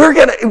 and we're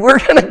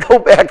gonna go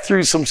back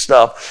through some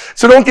stuff.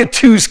 So don't get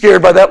too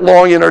scared by that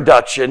long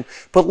introduction.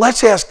 But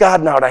let's ask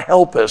God now to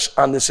help us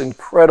on this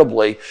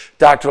incredibly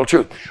doctrinal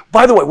truth.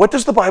 By the way, what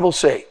does the Bible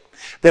say?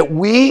 That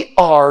we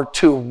are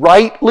to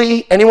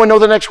rightly, anyone know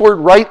the next word?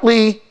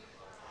 Rightly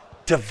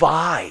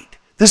divide.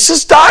 This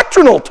is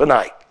doctrinal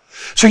tonight.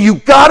 So you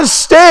gotta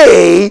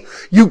stay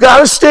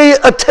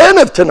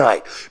attentive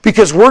tonight,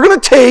 because we're gonna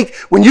take,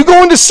 when you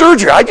go into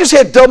surgery, I just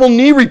had double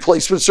knee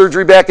replacement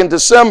surgery back in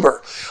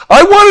December.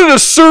 I wanted a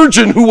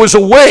surgeon who was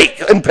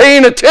awake and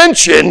paying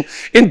attention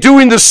in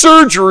doing the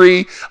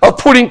surgery of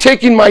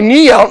taking my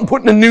knee out and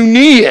putting a new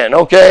knee in,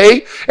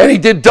 okay? And he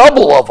did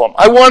double of them.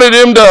 I wanted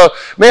him to,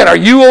 man, are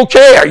you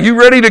okay? Are you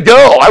ready to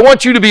go? I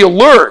want you to be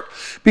alert,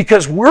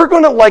 because we're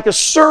gonna, like a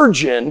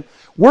surgeon,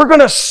 we're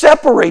gonna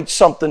separate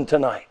something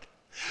tonight.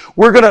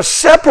 We're going to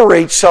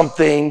separate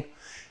something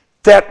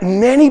that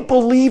many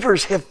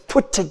believers have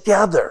put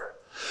together.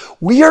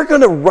 We are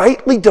going to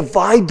rightly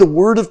divide the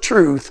word of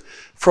truth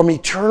from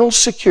eternal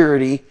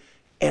security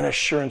and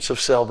assurance of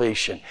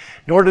salvation.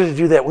 In order to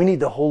do that, we need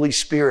the Holy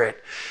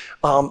Spirit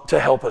to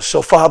help us.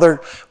 So,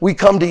 Father, we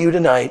come to you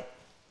tonight.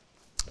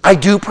 I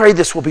do pray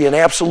this will be an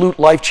absolute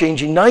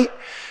life-changing night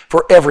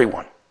for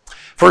everyone.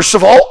 First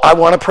of all, I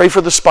want to pray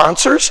for the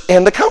sponsors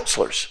and the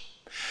counselors.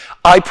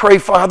 I pray,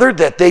 Father,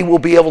 that they will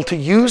be able to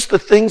use the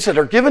things that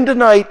are given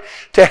tonight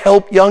to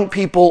help young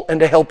people and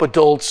to help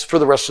adults for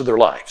the rest of their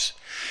lives.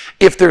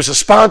 If there's a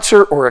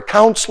sponsor or a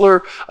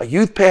counselor, a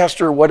youth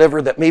pastor, or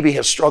whatever that maybe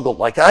has struggled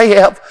like I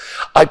have,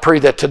 I pray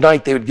that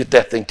tonight they would get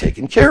that thing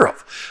taken care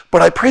of.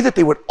 But I pray that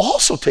they would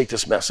also take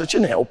this message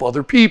and help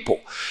other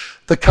people.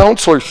 The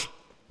counselors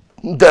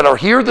that are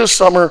here this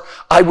summer,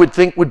 I would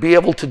think would be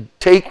able to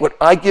take what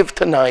I give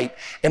tonight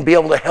and be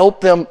able to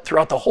help them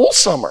throughout the whole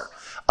summer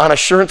on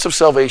assurance of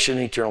salvation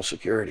and eternal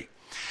security.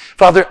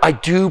 Father, I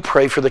do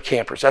pray for the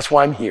campers. That's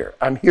why I'm here.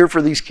 I'm here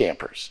for these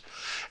campers.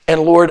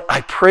 And Lord, I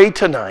pray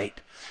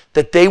tonight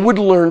that they would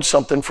learn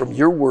something from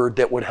your word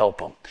that would help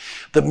them.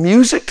 The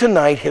music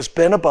tonight has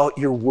been about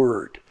your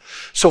word.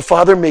 So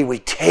Father, may we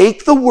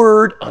take the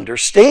word,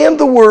 understand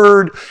the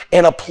word,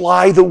 and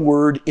apply the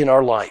word in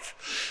our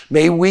life.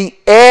 May we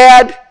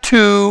add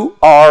to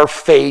our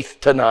faith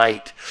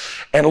tonight.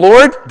 And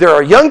Lord, there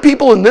are young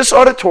people in this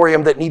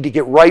auditorium that need to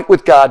get right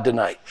with God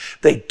tonight.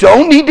 They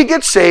don't need to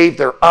get saved.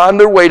 They're on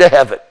their way to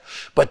heaven.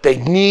 But they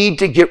need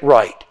to get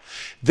right.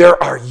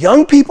 There are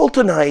young people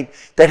tonight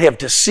that have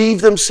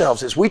deceived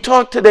themselves. As we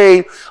talk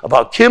today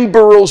about Kim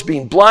Burrows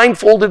being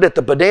blindfolded at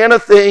the banana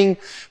thing,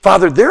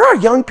 Father, there are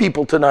young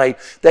people tonight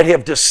that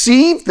have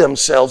deceived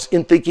themselves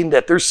in thinking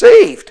that they're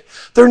saved.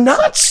 They're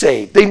not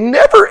saved. They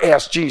never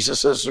asked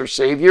Jesus as their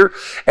Savior,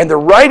 and they're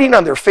riding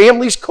on their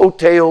family's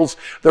coattails.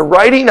 They're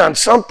riding on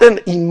something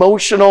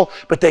emotional,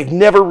 but they've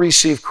never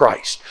received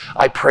Christ.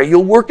 I pray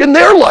you'll work in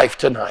their life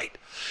tonight.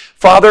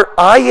 Father,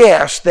 I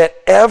ask that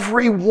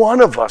every one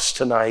of us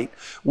tonight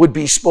would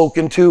be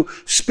spoken to.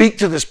 Speak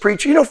to this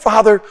preacher. You know,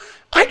 Father,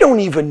 I don't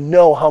even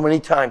know how many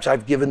times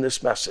I've given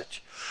this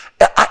message.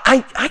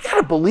 I got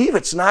to believe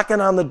it's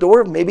knocking on the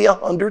door maybe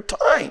 100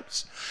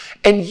 times.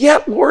 And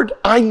yet, Lord,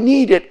 I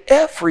need it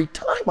every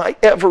time I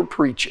ever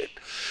preach it.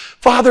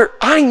 Father,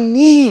 I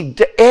need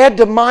to add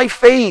to my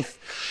faith.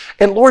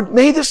 And Lord,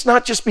 may this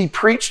not just be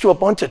preached to a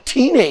bunch of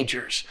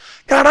teenagers.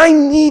 God, I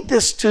need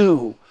this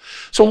too.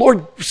 So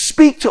Lord,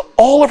 speak to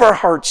all of our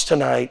hearts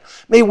tonight.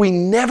 May we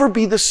never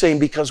be the same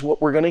because of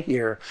what we're going to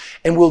hear.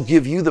 And we'll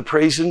give you the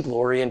praise and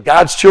glory. And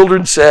God's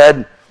children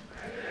said,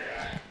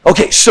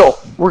 okay, so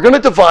we're going to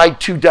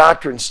divide two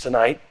doctrines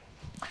tonight.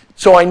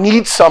 So I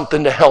need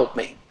something to help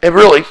me, and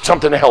really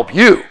something to help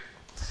you.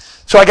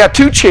 So I got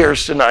two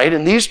chairs tonight,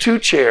 and these two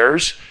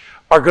chairs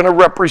are going to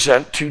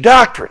represent two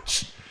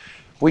doctrines.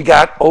 We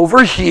got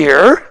over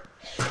here,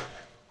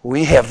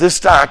 we have this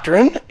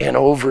doctrine, and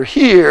over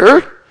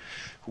here,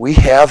 we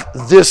have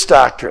this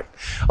doctrine.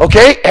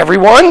 Okay,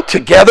 everyone,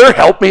 together,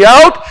 help me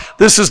out.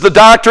 This is the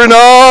doctrine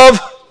of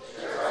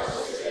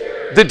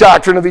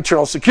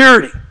eternal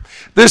security.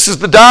 This is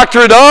the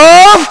doctrine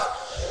of...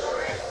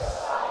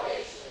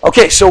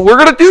 Okay, so we're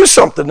going to do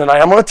something tonight.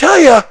 I'm going to tell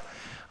you,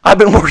 I've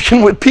been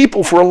working with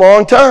people for a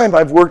long time.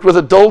 I've worked with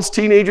adults,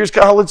 teenagers,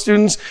 college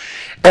students,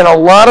 and a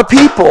lot of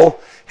people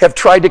have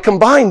tried to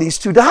combine these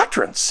two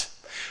doctrines.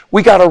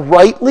 We got to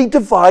rightly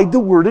divide the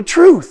word of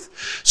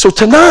truth. So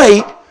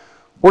tonight,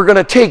 we're going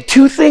to take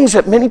two things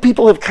that many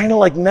people have kind of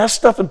like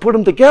messed up and put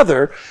them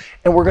together,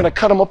 and we're going to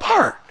cut them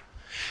apart.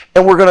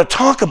 And we're going to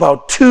talk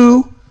about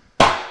two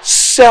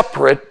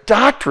separate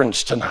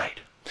doctrines tonight.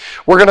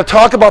 We're going to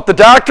talk about the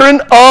doctrine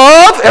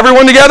of,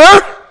 everyone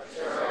together?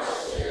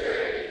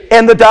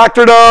 And the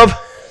doctrine of?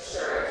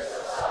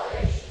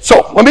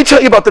 So, let me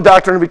tell you about the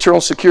doctrine of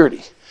eternal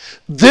security.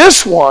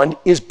 This one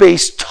is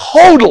based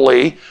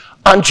totally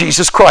on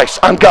Jesus Christ,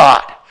 on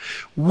God.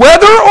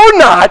 Whether or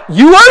not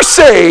you are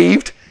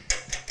saved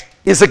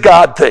is a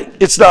God thing.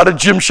 It's not a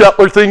Jim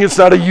Shetler thing. It's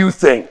not a you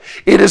thing.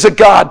 It is a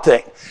God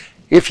thing.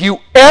 If you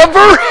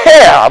ever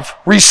have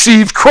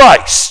received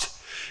Christ,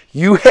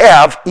 you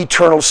have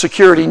eternal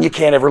security and you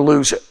can't ever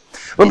lose it.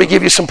 Let me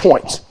give you some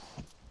points.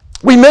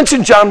 We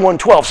mentioned John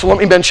 1:12, so let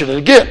me mention it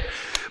again.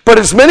 But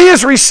as many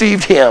as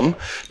received him,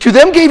 to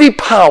them gave he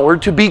power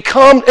to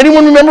become,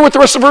 anyone remember what the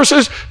rest of the verse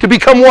is? To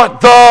become what?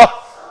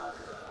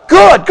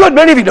 Good.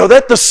 Many of you know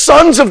that. The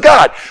sons of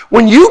God.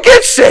 When you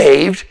get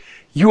saved,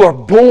 you are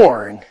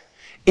born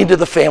into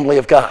the family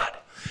of God.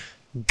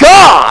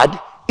 God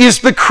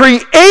is the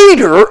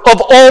creator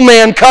of all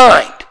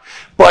mankind,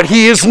 but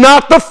he is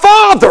not the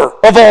father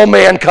of all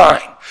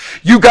mankind.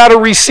 You got to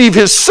receive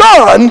his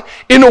son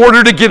in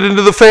order to get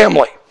into the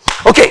family.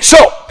 Okay, so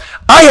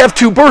I have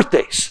two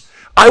birthdays.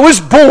 I was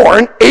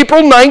born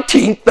April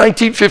 19th,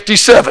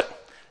 1957.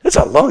 That's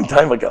a long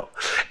time ago.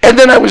 And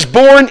then I was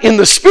born in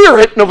the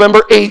spirit November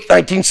 8th,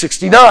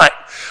 1969.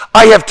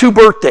 I have two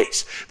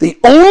birthdays. The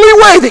only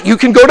way that you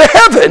can go to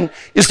heaven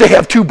is to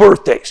have two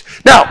birthdays.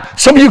 Now,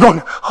 some of you are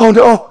going, oh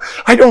no,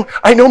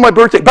 I know my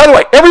birthday. By the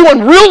way,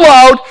 everyone real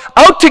loud,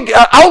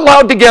 out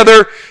loud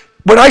together.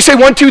 When I say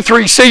 1, 2,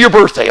 3, say your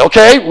birthday,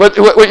 okay? What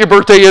your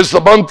birthday is,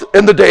 the month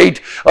and the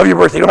date of your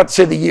birthday. You don't have to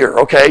say the year,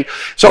 okay?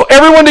 So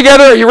everyone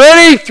together, are you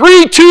ready?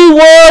 3, 2,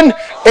 1,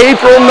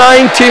 April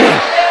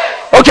 19th.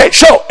 Okay,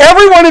 so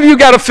every one of you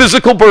got a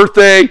physical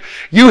birthday.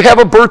 You have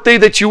a birthday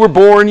that you were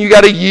born. You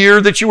got a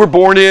year that you were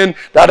born in,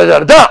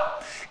 da-da-da-da-da.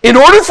 In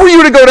order for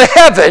you to go to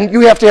heaven,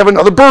 you have to have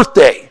another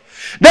birthday.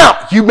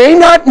 Now, you may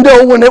not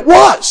know when it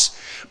was.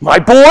 My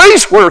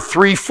boys were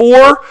 3,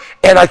 4,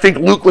 and I think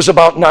Luke was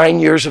about 9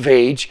 years of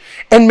age.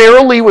 And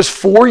Marilee was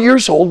 4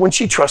 years old when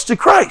she trusted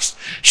Christ.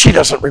 She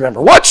doesn't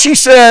remember what she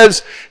said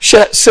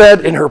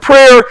in her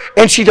prayer,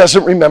 and she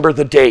doesn't remember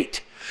the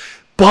date.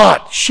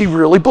 But she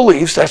really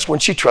believes that's when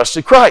she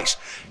trusted Christ.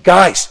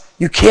 Guys,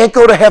 you can't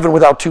go to heaven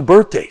without two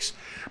birthdays.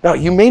 Now,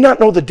 you may not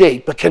know the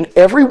date, but can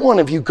every one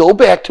of you go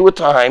back to a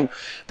time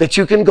that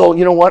you can go,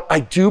 you know what, I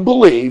do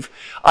believe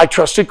I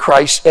trusted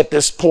Christ at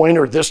this point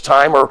or this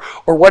time or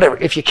whatever.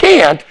 If you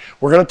can't,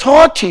 we're going to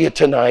talk to you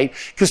tonight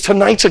because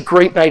tonight's a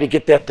great night to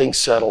get that thing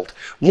settled.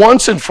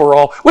 Once and for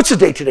all. What's the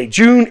date today?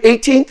 June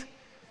 18th?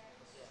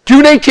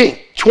 June 18th,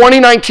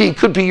 2019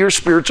 could be your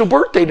spiritual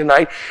birthday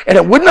tonight. And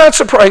it would not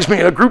surprise me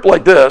in a group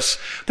like this.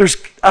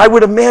 I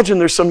would imagine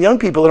there's some young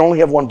people that only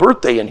have one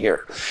birthday in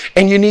here.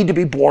 And you need to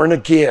be born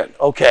again.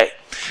 Okay.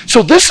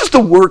 So this is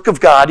the work of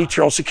God,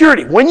 eternal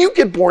security. When you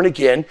get born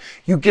again,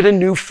 you get a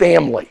new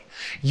family.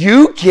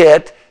 You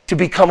get to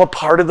become a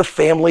part of the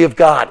family of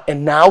God.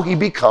 And now he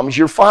becomes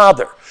your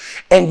father.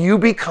 And you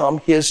become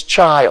his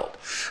child.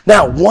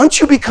 Now, once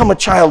you become a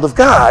child of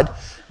God,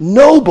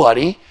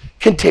 nobody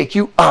can take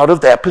you out of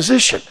that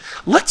position.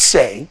 Let's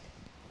say,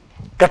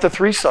 got the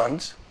 3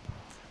 sons.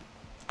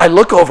 I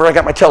look over, I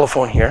got my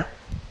telephone here,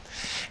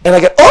 And I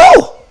go,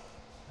 oh,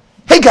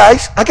 hey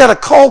guys, I got a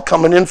call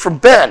coming in from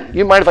Ben.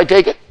 You mind if I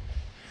take it?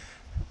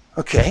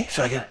 Okay,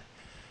 so I go,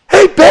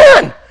 hey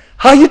Ben,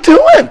 how you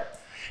doing?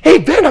 Hey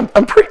Ben,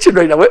 I'm preaching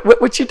right now.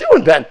 What you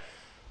doing, Ben?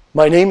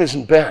 My name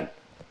isn't Ben.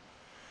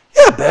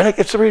 Yeah, Ben, it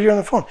gets right here on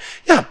the phone.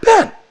 Yeah,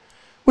 Ben,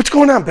 what's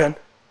going on, Ben?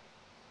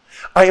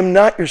 I am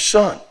not your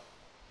son.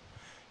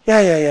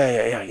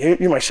 Yeah.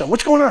 You're my son.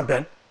 What's going on,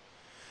 Ben?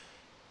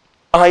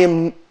 I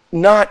am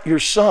not your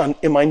son,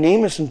 and my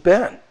name isn't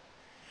Ben.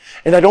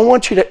 And I don't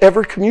want you to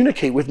ever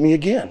communicate with me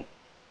again.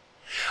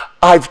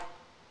 I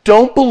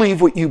don't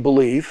believe what you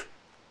believe.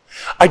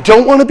 I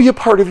don't want to be a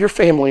part of your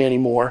family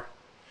anymore.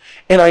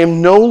 And I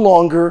am no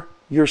longer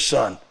your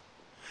son.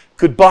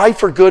 Goodbye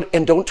for good,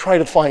 and don't try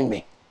to find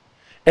me.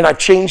 And I've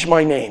changed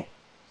my name.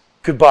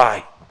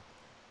 Goodbye.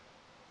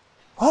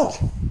 Oh,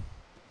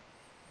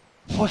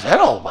 what was that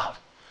all about?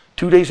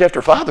 2 days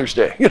after Father's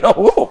Day. Whoa,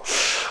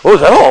 what was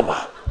that all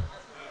about?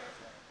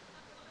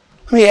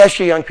 Let me ask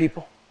you, young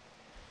people.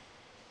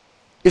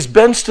 Is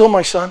Ben still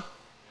my son?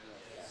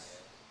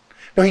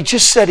 No, he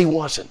just said he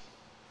wasn't.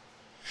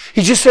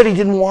 He just said he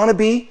didn't want to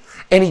be,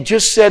 and he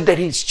just said that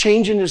he's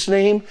changing his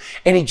name,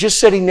 and he just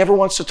said he never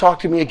wants to talk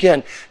to me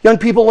again. Young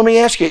people, let me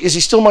ask you, is he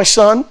still my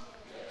son?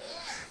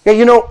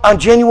 Yeah, on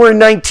January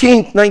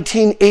 19th,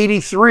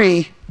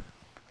 1983,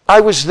 I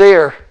was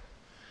there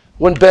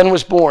when Ben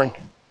was born.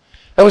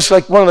 That was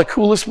like one of the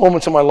coolest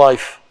moments of my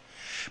life.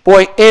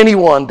 Boy,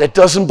 anyone that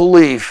doesn't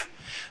believe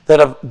that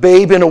a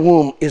babe in a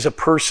womb is a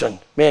person,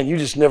 man, you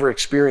just never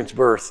experienced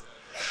birth.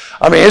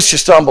 I mean, it's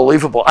just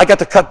unbelievable. I got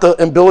to cut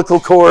the umbilical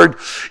cord.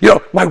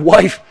 My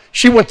wife,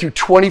 she went through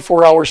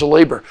 24 hours of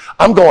labor.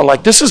 I'm going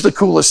like, this is the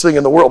coolest thing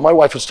in the world. My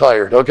wife was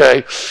tired,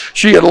 okay?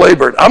 She had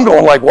labored. I'm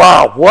going like,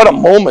 wow, what a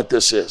moment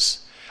this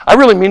is. I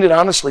really mean it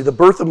honestly. The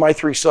birth of my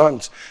 3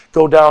 sons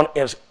go down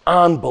as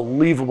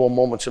unbelievable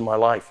moments in my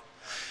life.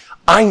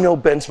 I know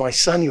Ben's my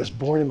son. He was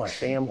born in my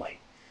family.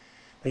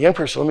 Now, young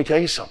person, let me tell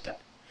you something.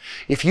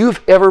 If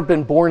you've ever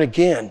been born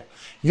again,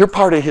 you're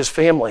part of his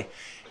family.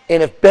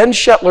 And if Ben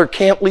Shetler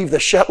can't leave the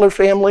Shetler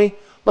family,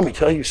 let me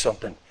tell you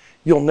something.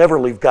 You'll never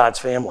leave God's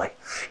family.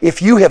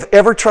 If you have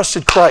ever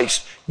trusted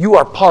Christ, you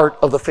are part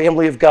of the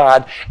family of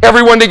God.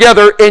 Everyone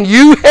together, and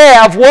you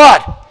have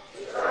what?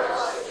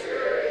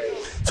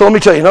 So let me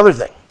tell you another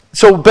thing.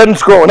 So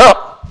Ben's growing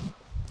up.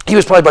 He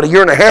was probably about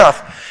 1.5 years.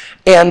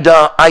 And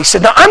I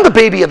said, now I'm the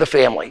baby of the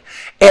family.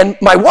 And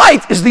my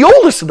wife is the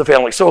oldest of the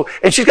family.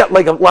 And she's got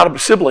like a lot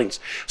of siblings.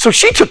 So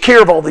she took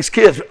care of all these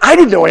kids. I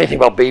didn't know anything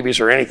about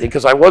babies or anything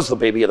because I was the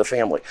baby of the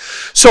family.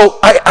 So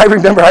I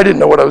remember I didn't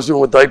know what I was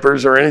doing with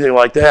diapers or anything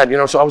like that,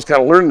 so I was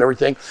kind of learning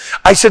everything.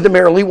 I said to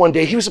Marilee one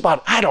day, he was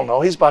about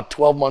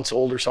 12 months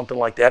old or something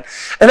like that.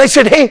 And I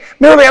said, hey,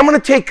 Marilee, I'm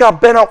going to take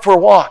Ben out for a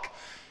walk.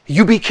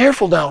 You be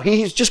careful now.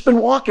 He's just been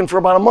walking for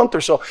about a month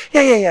or so.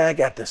 Yeah, I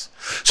got this.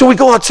 So we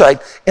go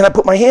outside, and I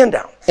put my hand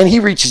down. And he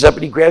reaches up,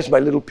 and he grabs my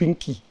little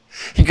pinky.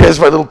 He grabs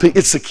my little pinky.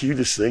 It's the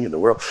cutest thing in the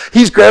world.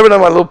 He's grabbing on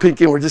my little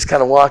pinky, and we're just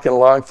kind of walking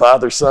along,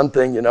 father-son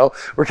thing,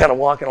 We're kind of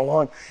walking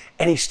along.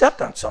 And he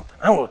stepped on something.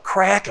 I don't know, a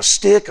crack, a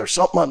stick, or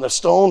something on the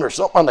stone, or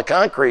something on the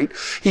concrete.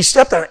 He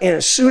stepped on it, and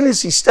as soon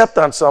as he stepped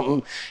on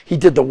something, he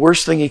did the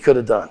worst thing he could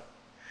have done.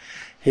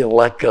 He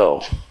let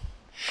go.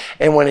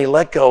 And when he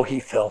let go, he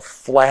fell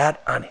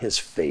flat on his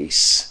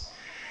face.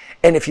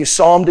 And if you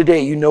saw him today,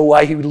 you know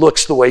why he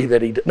looks the way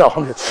that he did. No,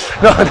 he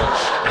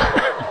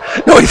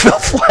fell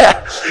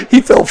flat.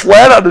 He fell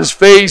flat on his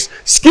face,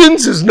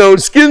 skins his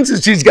nose,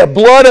 he's got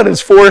blood on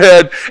his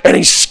forehead, and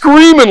he's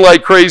screaming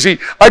like crazy.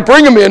 I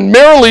bring him in.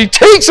 Marilee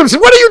takes him and says,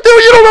 what are you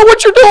doing? You don't know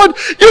what you're doing.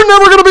 You're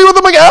never going to be with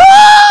him again.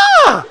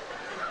 Ah!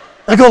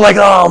 I go like,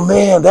 oh,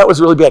 man, that was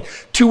really bad.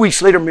 2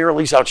 weeks later,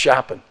 Marilee's out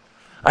shopping.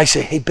 I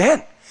say, hey,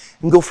 Ben.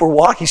 And go for a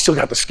walk. He's still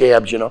got the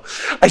scabs,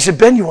 I said,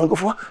 Ben, you want to go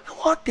for a walk?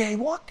 Walk, Daddy.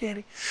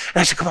 And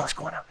I said, come on, let's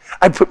go on out.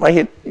 I put my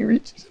hand, he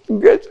reaches up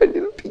and grabs my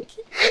little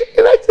pinky.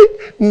 And I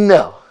said,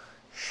 no.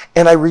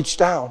 And I reached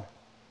down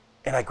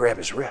and I grab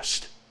his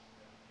wrist.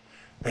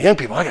 Now, young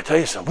people, I got to tell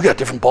you something. We got a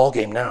different ball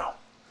game now.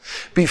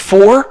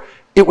 Before,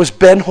 it was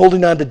Ben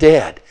holding on to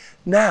Dad.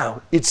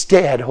 Now, it's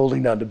Dad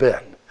holding on to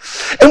Ben.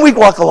 And we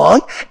walk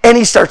along and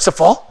he starts to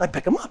fall. I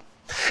pick him up.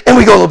 And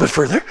we go a little bit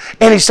further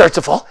and he starts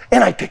to fall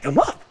and I pick him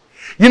up.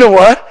 You know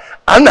what?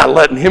 I'm not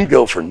letting him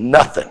go for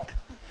nothing.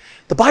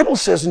 The Bible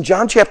says in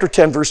John chapter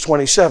 10, verse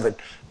 27,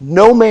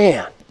 no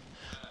man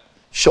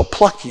shall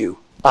pluck you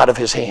out of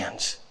his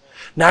hands.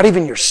 Not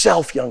even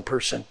yourself, young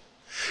person.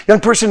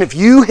 Young person, if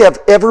you have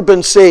ever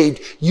been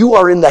saved, you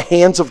are in the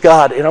hands of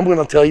God. And I'm going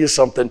to tell you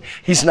something.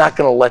 He's not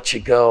going to let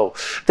you go.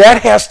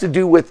 That has to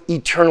do with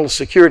eternal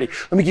security.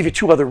 Let me give you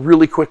 2 other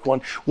really quick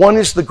ones. One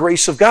is the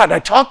grace of God. And I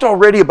talked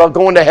already about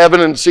going to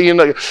heaven and seeing,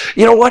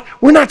 you know what?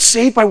 We're not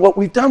saved by what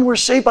we've done. We're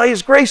saved by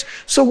His grace.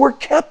 So we're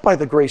kept by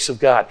the grace of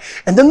God.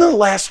 And then the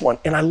last one,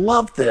 and I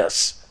love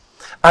this,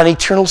 on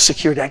eternal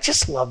security. I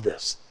just love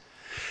this.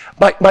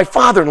 My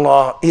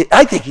father-in-law,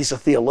 I think he's a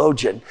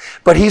theologian,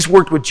 but he's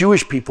worked with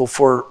Jewish people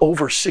for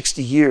over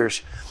 60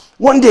 years.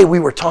 One day we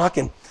were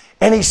talking,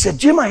 and he said,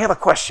 Jim, I have a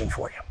question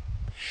for you.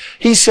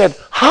 He said,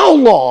 how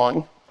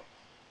long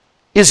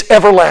is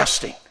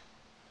everlasting.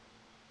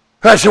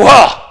 And I said,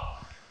 well,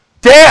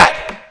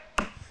 Dad,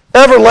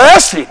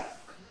 everlasting,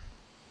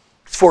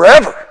 it's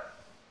forever.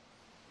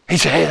 He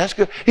said, hey, that's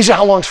good. He said,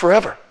 how long's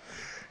forever?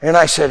 And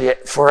I said, yeah,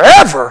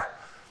 forever?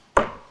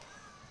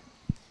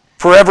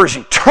 Forever is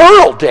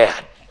eternal,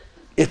 Dad.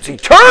 It's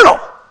eternal.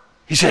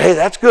 He said, hey,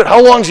 that's good.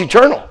 How long's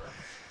eternal?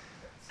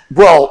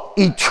 Well,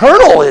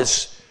 eternal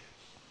is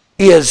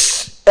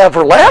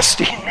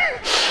everlasting.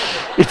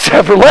 It's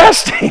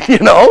everlasting, you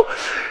know.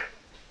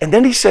 And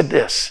then he said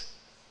this.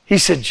 He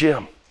said,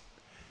 Jim,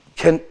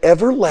 can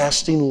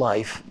everlasting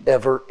life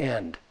ever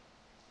end?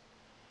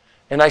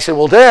 And I said,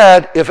 well,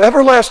 Dad, if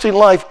everlasting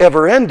life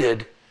ever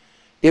ended,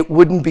 it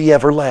wouldn't be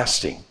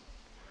everlasting.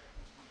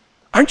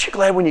 Aren't you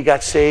glad when you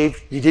got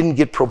saved, you didn't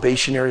get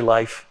probationary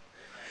life?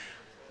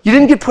 You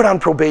didn't get put on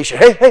probation.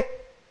 Hey,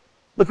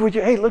 look what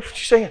you're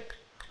saying.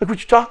 Look what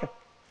you're talking.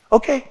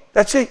 Okay,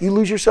 that's it. You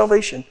lose your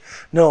salvation.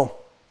 No.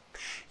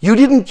 You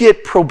didn't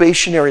get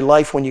probationary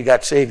life when you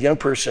got saved, young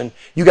person.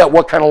 You got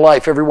what kind of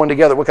life? Everyone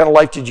together. What kind of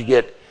life did you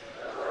get?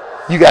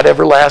 You got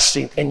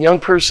everlasting. And young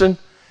person,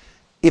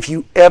 if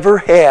you ever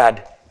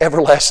had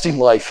everlasting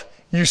life,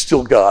 you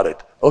still got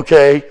it.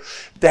 Okay?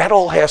 That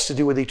all has to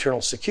do with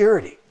eternal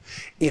security.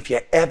 If you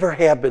ever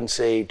have been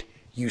saved,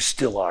 you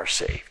still are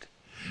saved.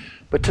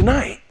 But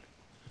tonight,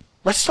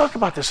 let's talk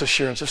about this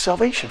assurance of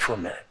salvation for a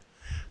minute.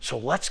 So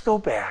let's go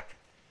back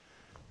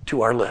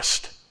to our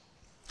list.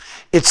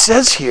 It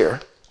says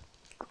here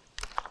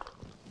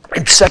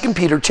in 2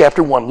 Peter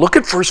chapter 1, look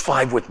at verse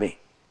 5 with me.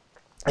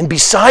 And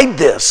beside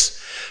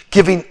this,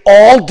 giving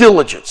all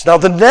diligence. Now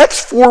the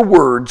next 4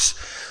 words,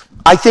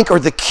 I think, are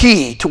the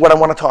key to what I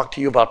want to talk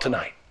to you about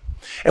tonight.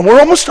 And we're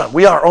almost done.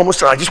 We are almost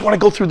done. I just want to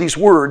go through these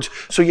words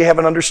so you have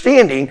an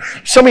understanding.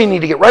 Some of you need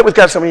to get right with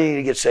God. Some of you need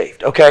to get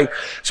saved, okay?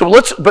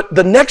 But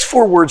the next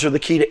 4 words are the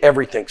key to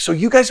everything. So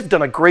you guys have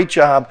done a great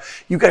job.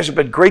 You guys have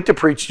been great to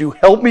preach to.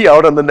 Help me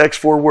out on the next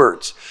 4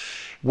 words.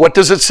 What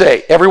does it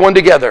say? Everyone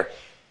together.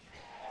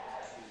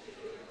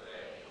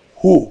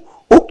 Ooh,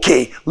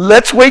 okay,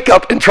 let's wake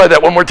up and try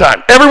that one more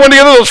time. Everyone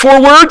together, those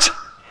 4 words?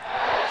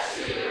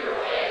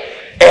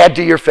 Add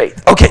to your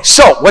faith. Okay,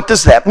 so what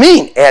does that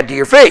mean, add to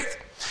your faith?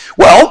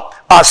 Well,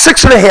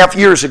 6.5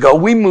 years ago,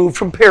 we moved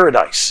from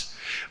Paradise.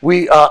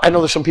 I know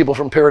there's some people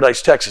from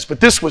Paradise, Texas, but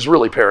this was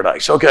really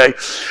paradise, okay?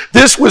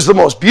 This was the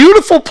most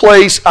beautiful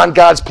place on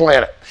God's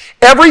planet.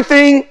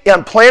 Everything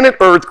on planet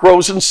Earth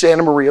grows in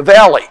Santa Maria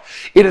Valley.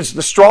 It is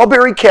the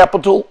strawberry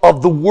capital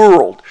of the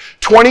world.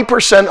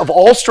 20% of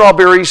all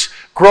strawberries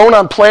grown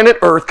on planet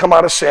Earth come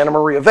out of Santa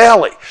Maria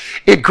Valley.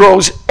 It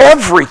grows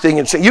everything.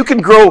 You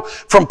can grow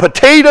from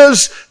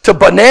potatoes to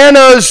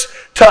bananas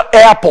to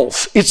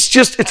apples.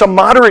 It's a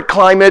moderate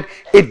climate.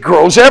 It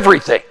grows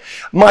everything.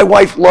 My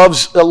wife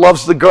loves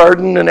the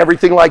garden and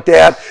everything like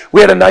that.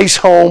 We had a nice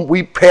home.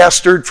 We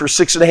pastored for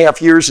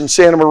 6.5 years in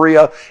Santa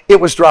Maria. It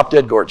was drop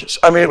dead gorgeous.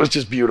 I mean, it was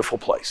just a beautiful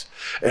place.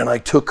 And I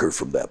took her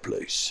from that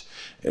place.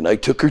 And I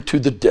took her to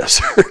the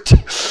desert.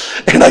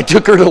 And I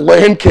took her to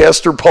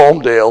Lancaster,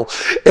 Palmdale.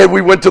 And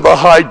we went to the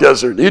high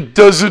desert. We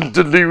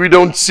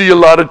don't see a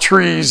lot of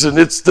trees, and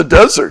it's the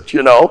desert,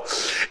 you know.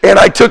 And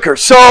I took her.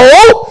 So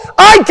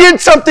I did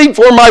something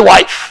for my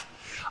wife.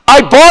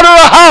 I bought her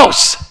a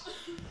house.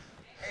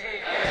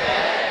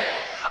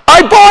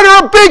 I bought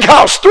her a big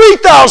house,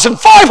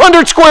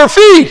 3,500 square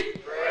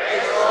feet.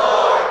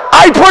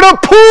 I put a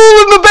pool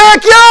in the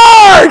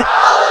backyard.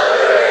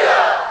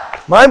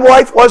 Hallelujah. My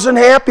wife wasn't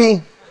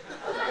happy.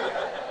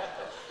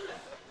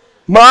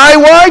 My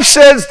wife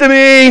says to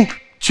me,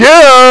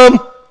 Jim,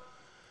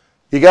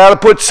 you got to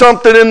put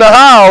something in the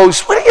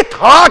house. What are you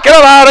talking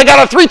about? I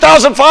got a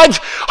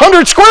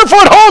 3,500 square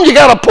foot home. You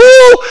got a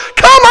pool?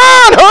 Come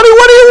on, honey,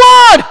 what do you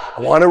want?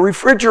 I want a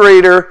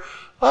refrigerator.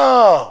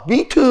 Oh,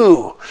 me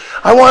too.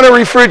 I want a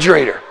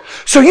refrigerator.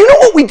 So you know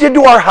what we did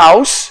to our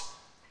house?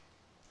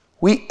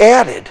 We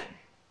added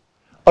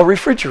a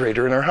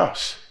refrigerator in our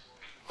house.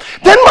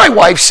 Then my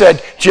wife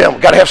said, Jim,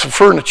 we've got to have some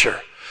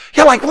furniture.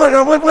 Yeah, like, what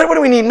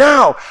do we need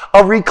now?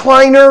 A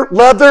recliner,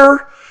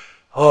 leather?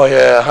 Oh,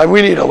 yeah,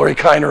 we need a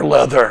recliner,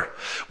 leather.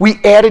 We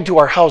added to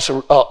our house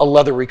a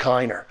leather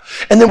recliner.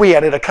 And then we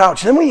added a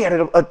couch. Then we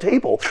added a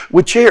table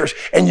with chairs.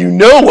 And you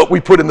know what we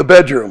put in the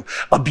bedroom?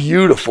 A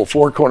beautiful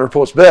 4-corner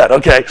post bed,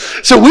 okay?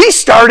 So we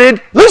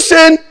started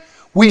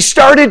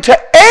to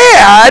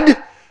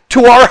add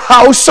to our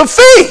house of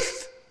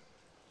faith.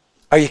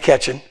 Are you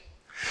catching?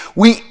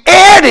 We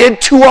added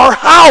to our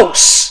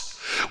house.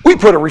 We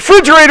put a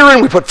refrigerator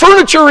in, we put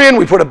furniture in,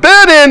 we put a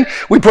bed in,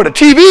 we put a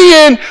TV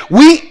in.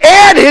 We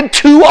added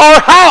to our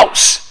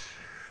house.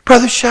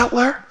 Brother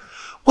Shetler,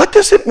 what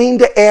does it mean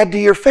to add to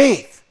your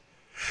faith?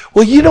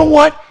 Well, you know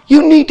what?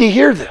 You need to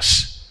hear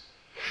this.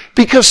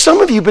 Because some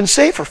of you have been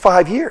saved for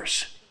 5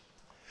 years.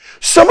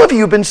 Some of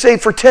you have been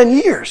saved for 10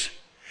 years.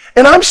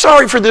 And I'm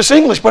sorry for this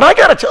English, but I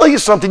got to tell you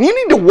something. You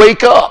need to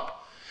wake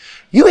up.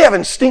 You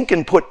haven't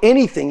stinking put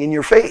anything in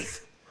your faith.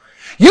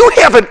 You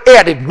haven't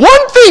added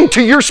one thing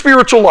to your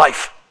spiritual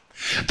life.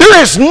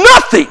 There is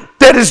nothing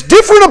that that is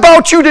different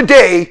about you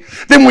today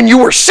than when you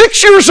were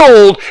 6 years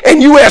old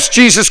and you asked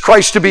Jesus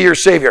Christ to be your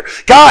Savior?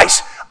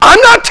 Guys, I'm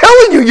not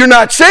telling you you're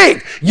not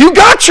saved. You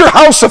got your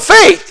house of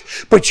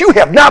faith, but you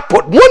have not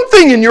put one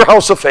thing in your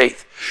house of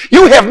faith.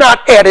 You have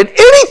not added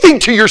anything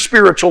to your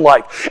spiritual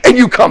life. And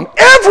you come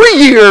every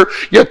year,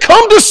 you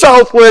come to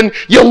Southland,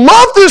 you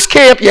love this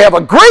camp, you have a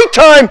great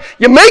time,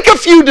 you make a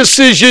few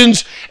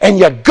decisions, and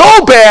you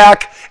go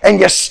back, and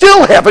you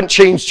still haven't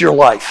changed your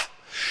life.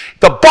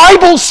 The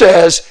Bible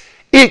says,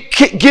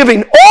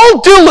 giving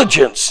all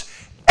diligence,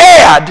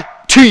 add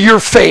to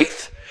your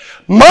faith.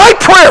 My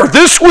prayer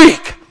this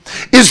week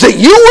is that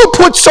you will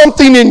put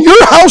something in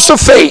your house of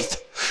faith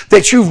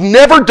that you've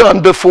never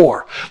done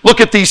before.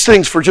 Look at these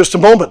things for just a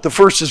moment. The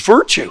first is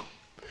virtue,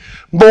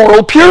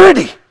 moral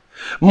purity,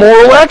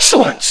 moral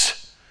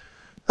excellence.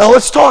 Now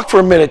let's talk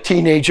for a minute,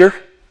 teenager.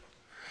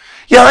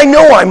 Yeah, I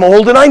know I'm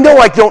old, and I know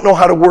I don't know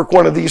how to work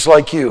one of these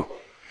like you.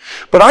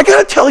 But I got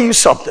to tell you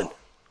something.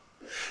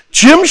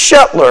 Jim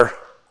Shetler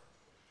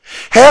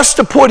has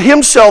to put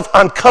himself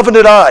on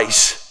covenant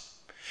eyes.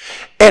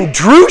 And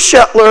Drew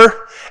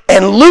Shetler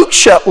and Luke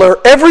Shetler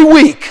every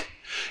week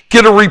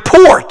get a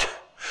report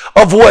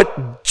of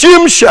what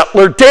Jim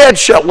Shetler, Dad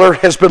Shetler,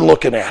 has been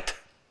looking at.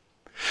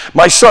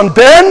 My son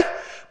Ben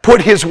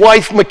put his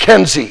wife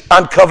Mackenzie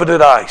on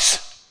covenant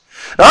eyes.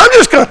 Now I'm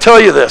just going to tell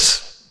you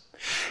this.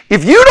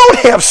 If you don't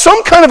have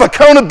some kind of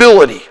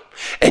accountability,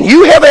 and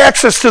you have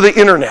access to the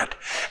internet,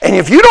 and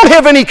if you don't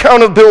have any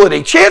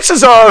accountability,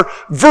 chances are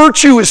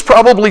virtue is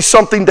probably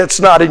something that's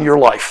not in your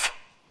life.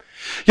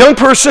 Young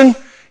person,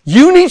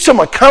 you need some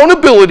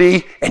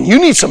accountability and you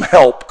need some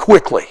help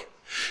quickly,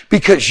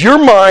 because your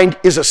mind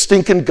is a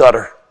stinking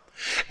gutter.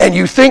 And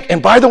you think,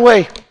 and by the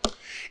way,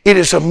 it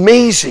is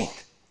amazing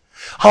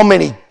how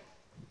many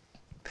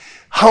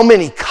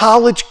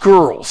college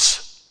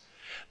girls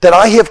that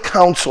I have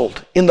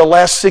counseled in the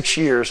last 6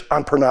 years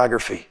on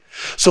pornography.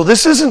 So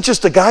this isn't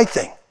just a guy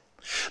thing.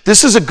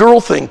 This is a girl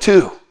thing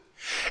too.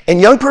 And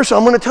young person,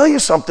 I'm going to tell you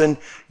something.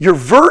 Your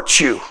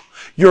virtue,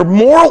 your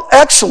moral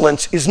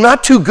excellence is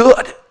not too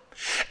good.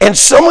 And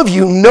some of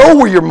you know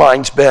where your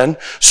mind's been.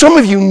 Some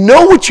of you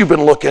know what you've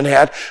been looking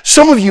at.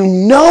 Some of you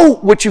know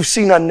what you've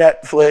seen on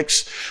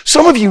Netflix.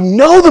 Some of you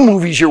know the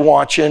movies you're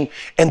watching,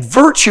 and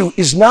virtue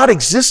is not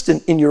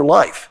existent in your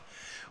life.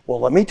 Well,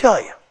 let me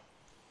tell you,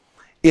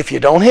 if you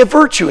don't have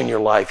virtue in your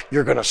life,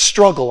 you're going to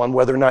struggle on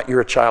whether or not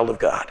you're a child of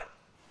God.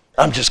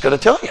 I'm just going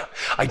to tell you.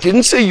 I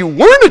didn't say you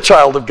weren't a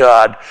child of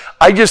God.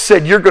 I just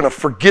said you're going to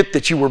forget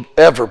that you were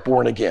ever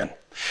born again,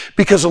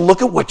 because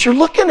look at what you're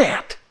looking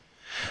at.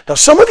 Now,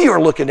 some of you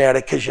are looking at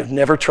it because you've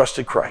never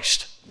trusted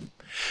Christ.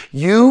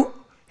 You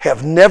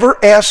have never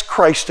asked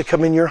Christ to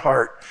come in your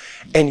heart,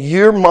 and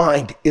your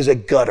mind is a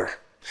gutter.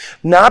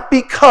 Not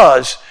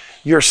because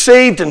you're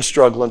saved and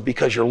struggling,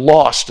 because you're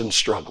lost and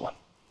struggling.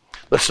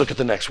 Let's look at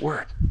the next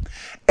word.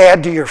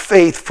 Add to your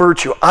faith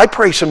virtue. I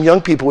pray some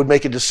young people would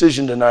make a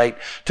decision tonight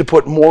to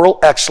put moral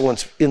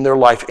excellence in their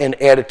life and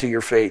add it to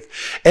your faith.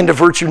 And to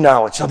virtue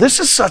knowledge. Now, this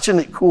is such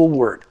a cool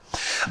word.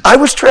 I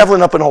was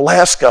traveling up in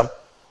Alaska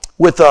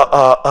with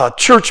a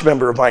church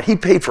member of mine. He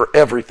paid for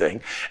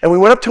everything. And we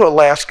went up to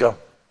Alaska,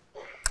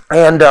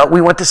 and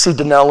we went to see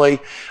Denali,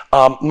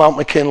 Mount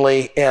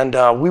McKinley, and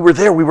we were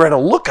there. We were at a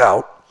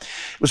lookout.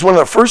 It was one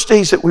of the first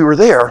days that we were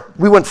there.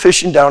 We went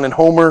fishing down in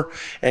Homer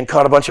and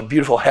caught a bunch of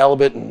beautiful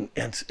halibut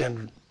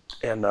and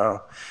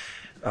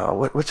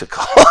what's it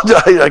called?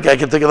 I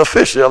can think of the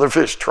fish, the other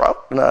fish,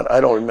 trout. I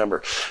don't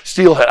remember.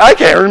 Steelhead. I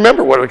can't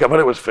remember what it was, but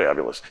it was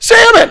fabulous.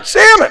 Salmon.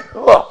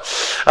 Oh,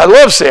 I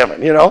love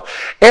salmon, you know.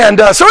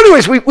 And so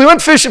anyways, we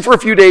went fishing for a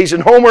few days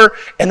in Homer,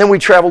 and then we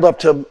traveled up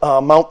to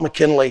Mount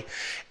McKinley,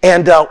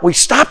 and we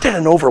stopped at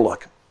an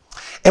overlook,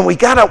 and we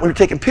got out. We were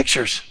taking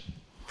pictures.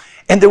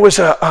 And there was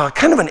a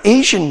kind of an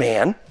Asian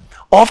man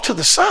off to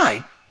the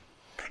side.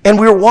 And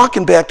we were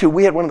walking back to,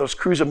 we had one of those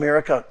Cruise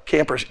America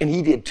campers, and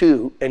he did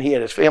too, and he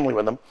had his family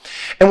with him.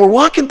 And we're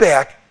walking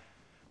back,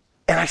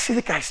 and I see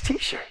the guy's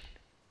t-shirt.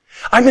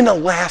 I'm in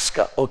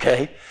Alaska,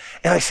 okay?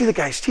 And I see the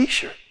guy's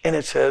t-shirt, and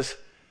it says,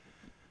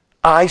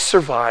 "I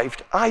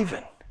survived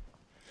Ivan."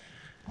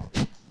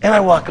 And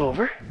I walk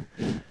over,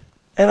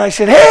 and I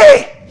said,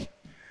 "Hey,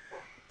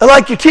 I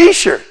like your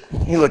t-shirt."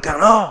 He looked down,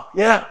 "Oh,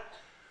 yeah."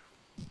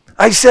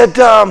 I said,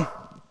 "Is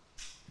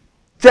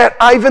that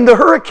Ivan the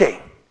Hurricane?"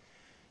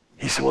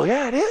 He said, "Well,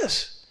 yeah, it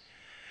is."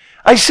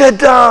 I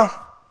said,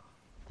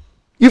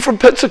 "You from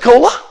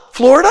Pensacola,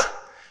 Florida?"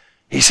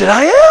 He said,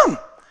 "I am."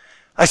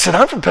 I said,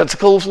 "I'm from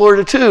Pensacola,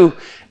 Florida too,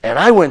 and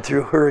I went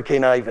through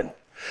Hurricane Ivan."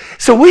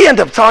 So we end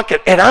up talking,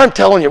 and I'm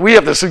telling you, we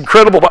have this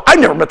incredible, I've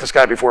never met this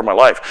guy before in my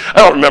life. I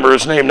don't remember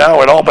his name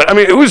now at all, but I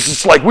mean, it was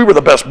just like we were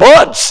the best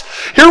buds.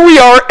 Here we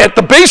are at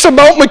the base of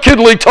Mount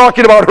McKinley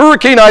talking about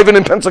Hurricane Ivan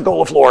in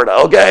Pensacola, Florida,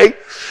 okay?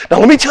 Now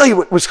let me tell you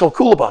what was so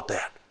cool about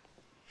that.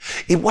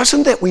 It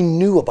wasn't that we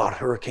knew about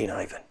Hurricane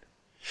Ivan.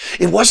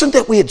 It wasn't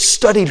that we had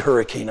studied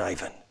Hurricane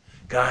Ivan.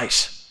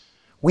 Guys,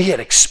 We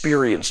had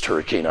experienced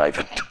Hurricane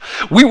Ivan.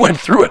 We went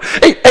through it.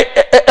 Hey,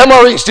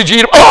 MREs, did you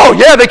eat them? Oh,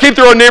 yeah, they came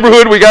through our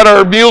neighborhood. We got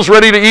our meals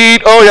ready to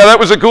eat. Oh, yeah, that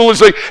was the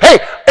coolest thing. Hey,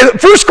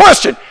 first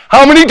question,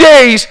 how many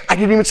days? I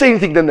didn't even say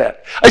anything than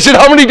that. I said,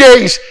 how many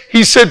days?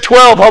 He said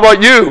 12. How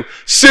about you?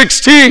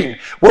 16.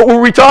 What were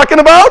we talking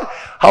about?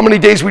 How many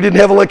days we didn't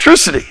have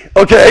electricity,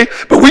 okay?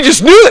 But we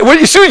just knew that.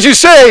 As soon as you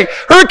say,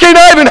 Hurricane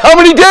Ivan, how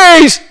many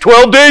days?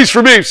 12 days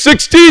for me,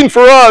 16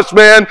 for us,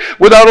 man,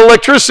 without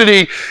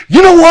electricity.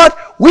 You know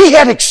what? We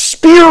had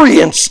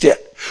experienced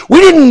it. We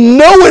didn't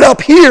know it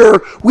up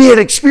here. We had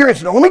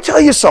experienced it. Now, let me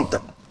tell you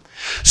something.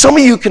 Some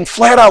of you can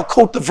flat out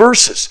quote the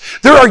verses.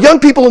 There are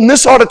young people in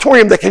this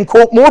auditorium that can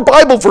quote more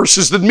Bible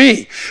verses than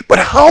me. But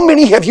how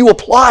many have you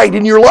applied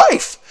in your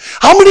life?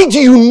 How many do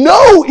you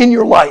know in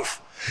your life?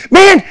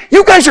 Man,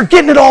 you guys are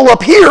getting it all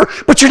up here,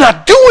 but you're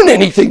not doing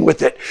anything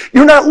with it.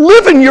 You're not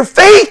living your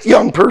faith,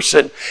 young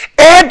person.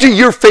 Add to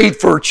your faith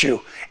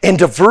virtue, and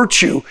to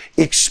virtue,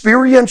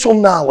 experiential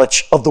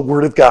knowledge of the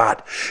Word of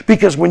God.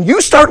 Because when you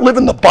start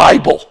living the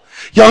Bible,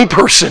 young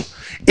person,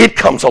 it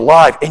comes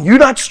alive, and you're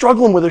not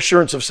struggling with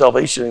assurance of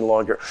salvation any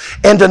longer.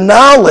 And to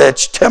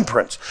knowledge,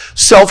 temperance,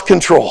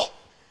 self-control.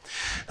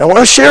 Now, I want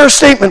to share a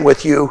statement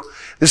with you.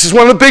 This is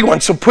one of the big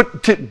ones, so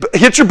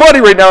hit your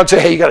buddy right now and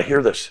say, hey, you got to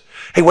hear this.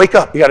 Hey, wake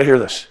up, you got to hear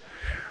this.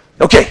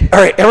 Okay, all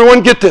right,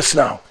 everyone get this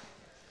now.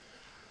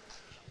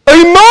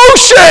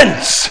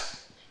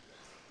 Emotions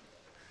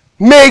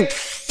make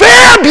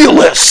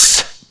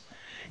fabulous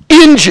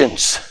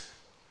engines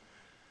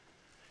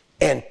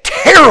and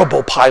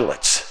terrible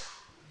pilots.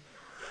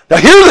 Now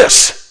hear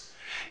this.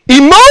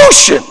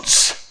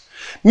 Emotions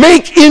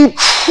make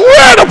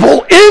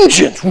incredible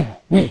engines.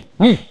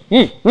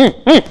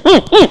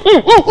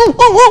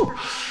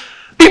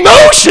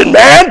 Emotion,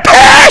 man,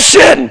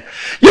 passion.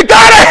 You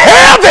gotta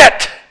have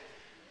it.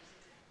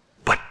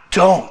 But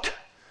don't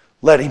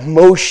let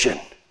emotion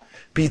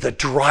be the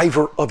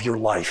driver of your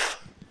life.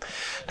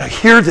 Now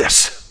hear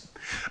this.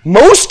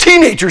 Most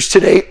teenagers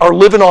today are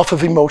living off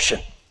of emotion.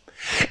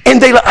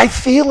 And I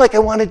feel like I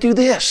want to do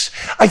this.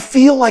 I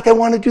feel like I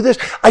want to do this.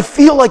 I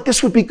feel like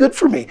this would be good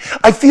for me.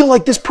 I feel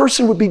like this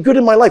person would be good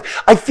in my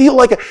life. I feel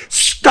like,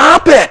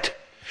 stop it.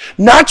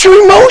 Not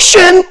your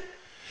emotion.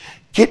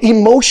 Get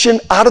emotion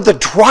out of the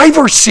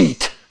driver's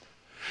seat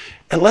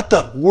and let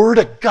the Word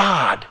of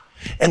God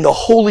and the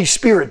Holy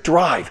Spirit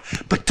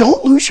drive. But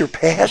don't lose your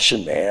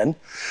passion, man.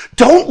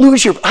 Don't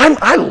lose your,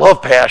 I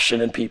love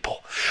passion in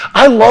people.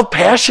 I love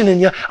passion in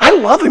you. I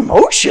love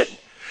emotion.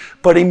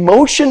 But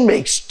emotion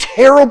makes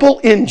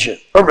terrible engines,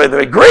 or they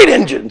make great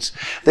engines.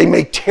 They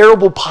make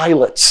terrible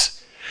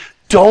pilots.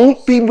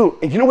 Don't be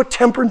moved. And you know what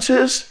temperance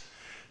is?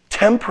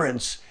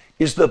 Temperance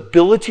is the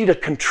ability to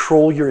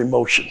control your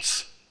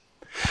emotions.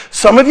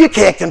 Some of you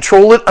can't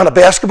control it on a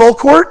basketball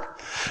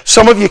court.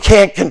 Some of you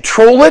can't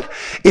control it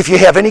if you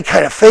have any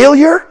kind of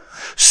failure.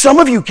 Some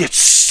of you get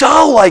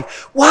so like,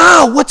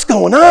 wow, what's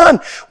going on?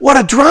 What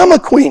a drama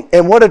queen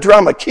and what a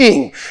drama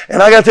king.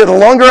 And I got to, the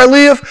longer I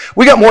live,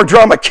 we got more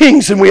drama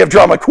kings than we have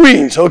drama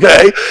queens,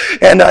 okay?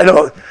 And I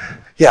know,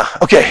 yeah,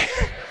 okay.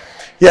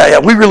 Yeah,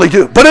 we really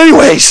do. But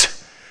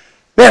anyways,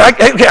 man,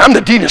 I'm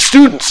the dean of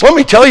students. Let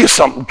me tell you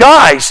something.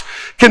 Guys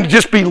can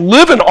just be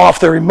living off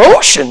their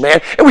emotion,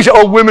 man. And we say,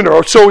 oh, women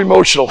are so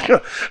emotional.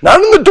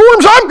 Not in the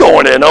dorms I'm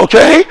going in,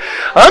 okay?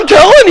 I'm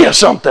telling you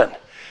something.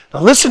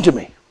 Now listen to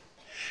me.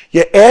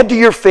 You add to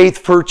your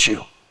faith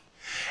virtue,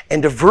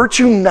 and to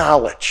virtue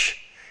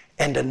knowledge,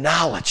 and to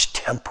knowledge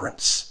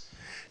temperance.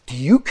 Do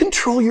you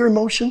control your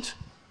emotions?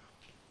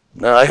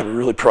 No, I have a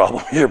really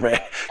problem here,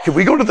 man. Can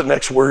we go to the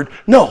next word?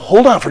 No,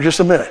 hold on for just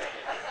a minute.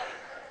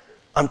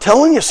 I'm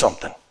telling you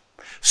something.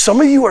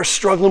 Some of you are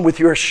struggling with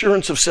your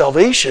assurance of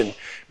salvation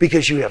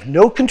because you have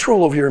no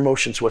control over your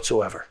emotions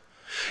whatsoever.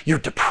 You're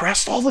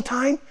depressed all the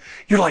time.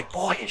 You're like,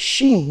 boy, is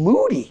she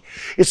moody.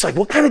 It's like,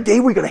 what kind of day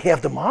are we going to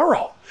have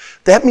tomorrow?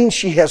 That means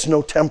she has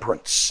no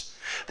temperance.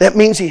 That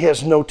means he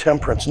has no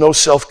temperance, no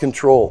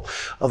self-control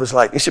of his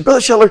life. He said,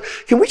 Brother Scheller,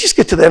 can we just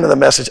get to the end of the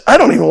message? I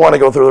don't even want to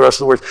go through the rest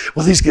of the words.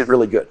 Well, these get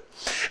really good.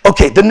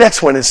 Okay, the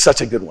next one is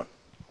such a good one.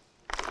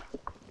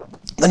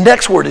 The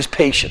next word is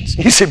patience.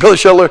 You say, Brother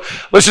Scheller,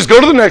 let's just go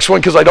to the next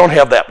one because I don't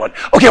have that one.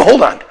 Okay,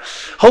 hold on.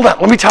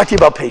 Let me talk to you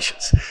about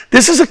patience.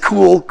 This is a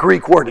cool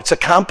Greek word. It's a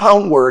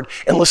compound word,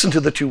 and listen to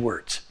the two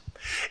words.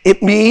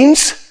 It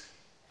means,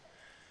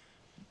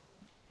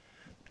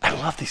 I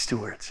love these two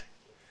words,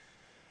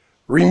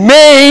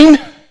 remain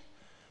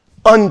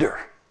under.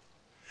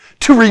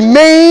 To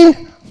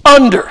remain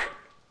under.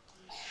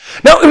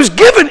 Now, it was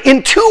given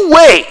in two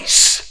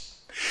ways.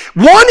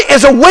 One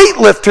is a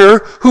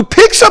weightlifter who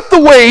picks up the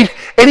weight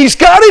and he's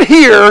got it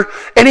here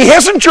and he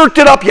hasn't jerked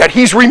it up yet.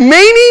 He's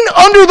remaining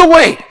under the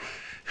weight.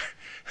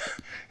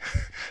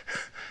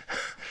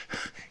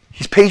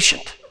 He's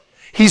patient.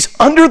 He's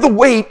under the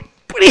weight,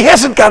 but he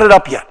hasn't got it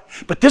up yet.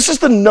 But this is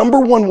the number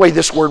one way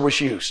this word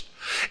was used.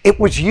 It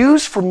was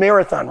used for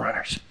marathon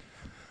runners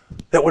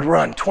that would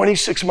run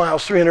 26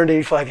 miles,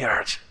 385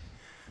 yards.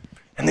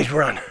 And they'd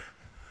run.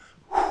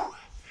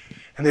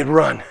 And they'd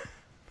run.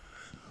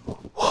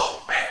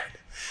 Oh, man.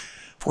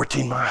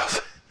 14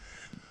 miles.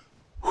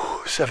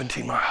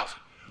 17 miles.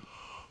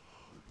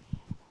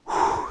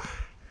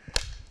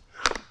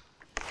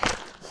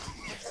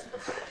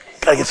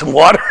 Gotta get some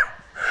water.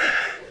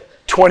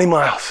 20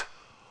 miles.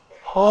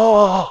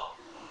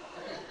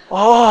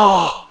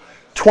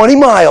 20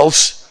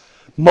 miles.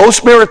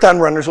 Most marathon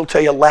runners will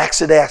tell you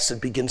lactic acid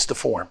begins to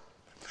form.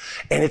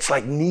 And it's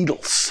like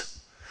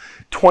needles.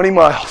 20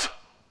 miles.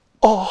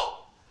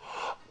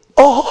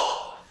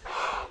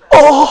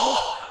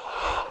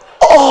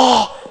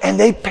 And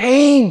they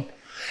pain.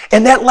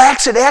 And that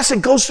lactic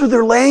acid goes through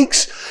their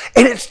legs,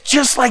 and it's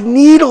just like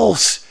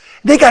needles.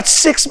 They got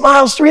 6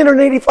 miles,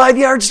 385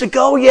 yards to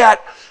go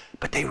yet,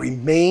 but they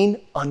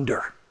remain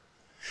under.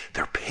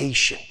 They're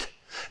patient.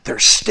 They're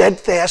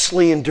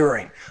steadfastly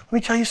enduring. Let me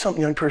tell you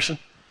something, young person.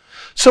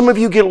 Some of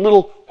you get a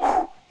little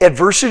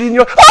adversity and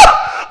you're like,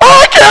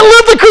 I can't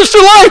live the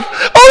Christian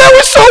life. Oh, that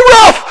was so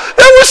rough.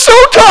 That was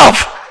so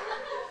tough.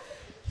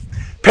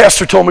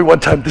 Pastor told me one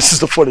time, this is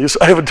the funniest,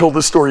 I haven't told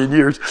this story in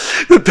years.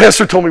 The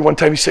pastor told me one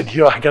time, he said,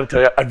 I got to tell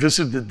you, I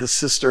visited this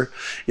sister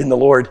in the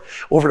Lord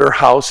over at her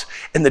house,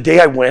 and the day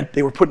I went,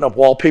 they were putting up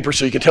wallpaper,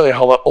 so you can tell you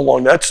how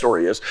long that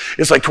story is.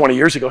 It's like 20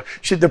 years ago.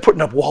 She said they're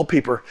putting up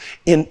wallpaper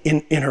in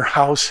her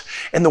house,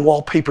 and the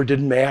wallpaper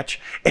didn't match,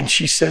 and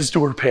she says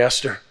to her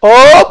pastor,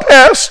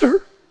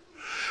 Pastor,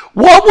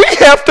 what we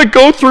have to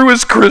go through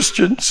as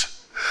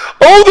Christians,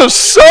 the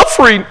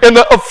suffering and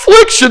the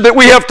affliction that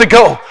we have to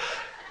go.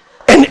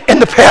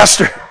 And the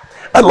pastor,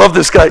 I love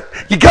this guy.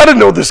 You got to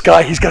know this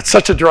guy. He's got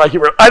such a dry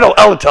humor.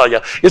 I'll tell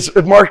you. It's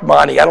Mark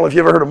Monty. I don't know if you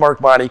ever heard of Mark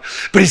Monty,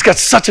 but he's got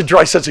such a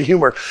dry sense of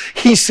humor.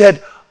 He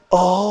said,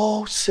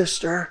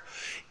 sister,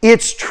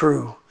 it's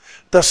true.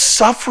 The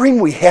suffering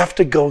we have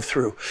to go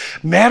through.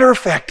 Matter of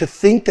fact, to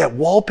think that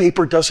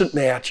wallpaper doesn't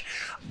match,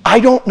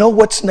 I don't know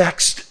what's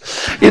next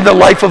in the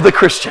life of the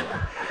Christian.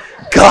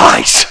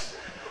 Guys,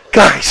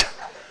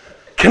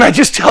 can I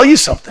just tell you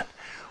something?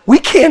 We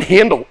can't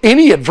handle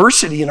any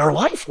adversity in our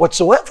life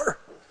whatsoever.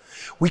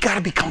 We got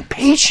to become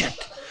patient.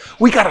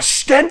 We got to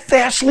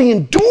steadfastly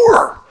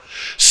endure.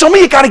 Some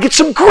of you got to get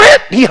some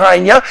grit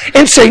behind you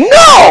and say,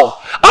 no,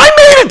 I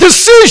made a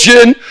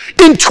decision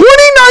in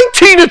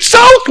 2019 at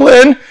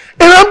Southland,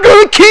 and I'm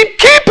going to keep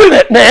keeping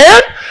it,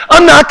 man.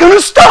 I'm not going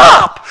to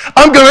stop.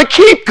 I'm going to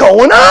keep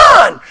going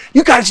on.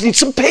 You guys need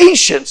some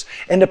patience,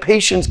 and the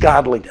patience,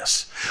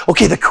 godliness.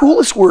 Okay, the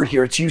coolest word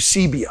here, it's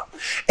eusebia,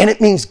 and it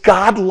means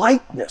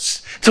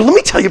God-likeness. So let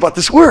me tell you about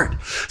this word.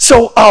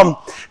 So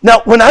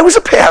now, when I was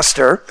a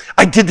pastor,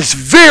 I did this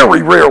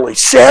very rarely.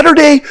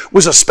 Saturday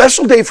was a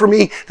special day for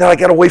me that I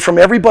got away from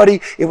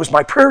everybody. It was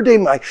my prayer day.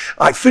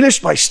 I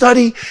finished my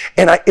study,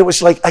 and it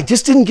was like I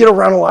just didn't get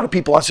around a lot of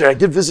people on Saturday. I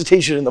did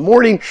visitation in the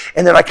morning,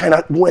 and then I kind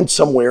of went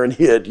somewhere and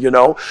hid,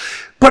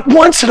 But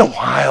once in a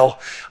while,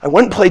 I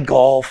went and played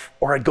golf,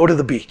 or I'd go to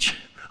the beach.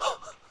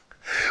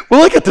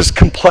 Well, I got this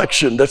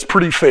complexion that's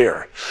pretty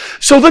fair.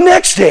 So the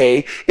next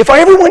day, if I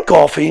ever went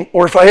golfing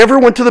or if I ever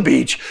went to the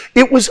beach,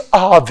 it was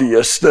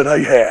obvious that I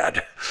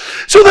had.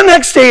 So the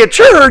next day at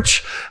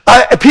church,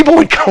 people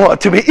would come up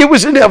to me. It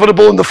was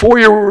inevitable in the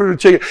foyer. We were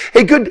saying,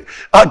 hey, good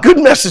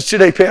message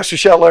today, Pastor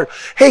Shetler.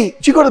 Hey,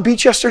 did you go to the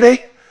beach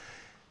yesterday?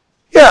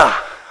 Yeah.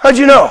 How'd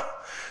you know?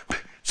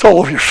 It's all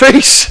over your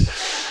face.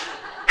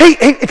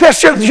 Hey,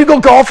 Pastor Shetler, did you go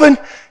golfing?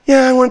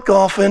 Yeah, I went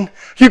golfing.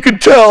 You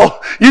could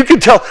tell.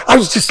 I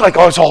was just like,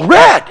 I was all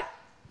red.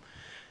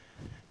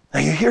 Now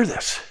you hear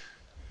this.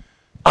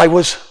 I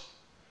was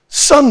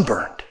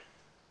sunburned.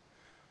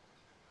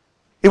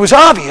 It was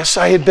obvious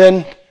I had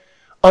been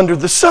under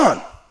the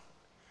sun.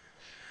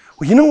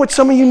 Well, you know what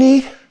some of you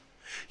need?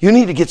 You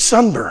need to get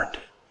sunburned.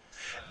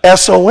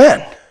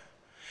 S-O-N.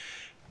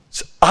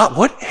 So,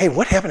 what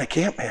happened at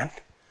camp, man?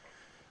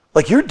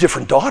 Like, you're a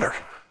different daughter.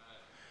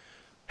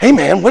 Hey,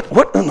 man,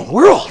 what in the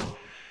world?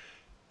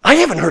 I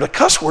haven't heard a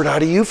cuss word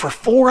out of you for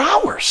 4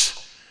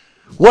 hours.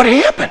 What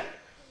happened?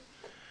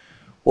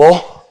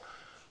 Well,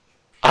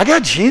 I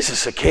got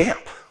Jesus at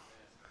camp.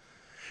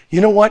 You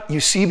know what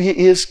eusebia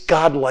is?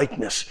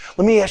 God-likeness.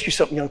 Let me ask you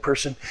something, young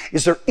person.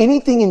 Is there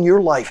anything in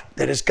your life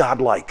that is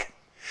God-like?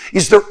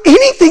 Is there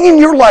anything in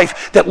your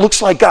life that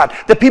looks like God?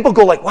 That people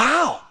go like,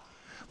 wow,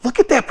 look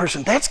at that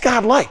person. That's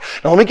God-like.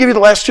 Now, let me give you the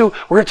last two.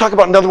 We're going to talk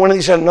about another one of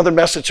these and another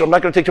message, so I'm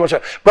not going to take too much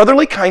time.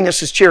 Brotherly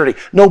kindness is charity.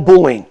 No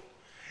bullying.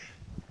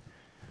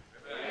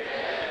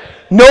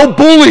 No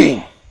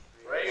bullying.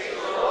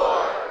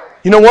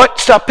 You know what?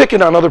 Stop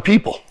picking on other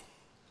people.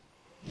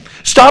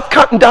 Stop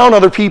cutting down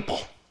other people.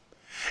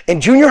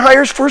 And junior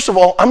hires, first of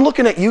all, I'm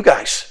looking at you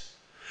guys.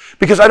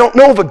 Because I don't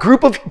know of a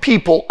group of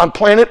people on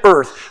planet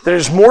Earth that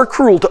is more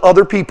cruel to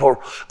other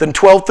people than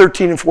 12,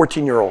 13, and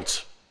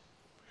 14-year-olds.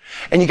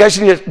 And you guys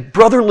need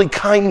brotherly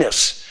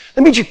kindness.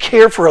 That means you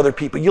care for other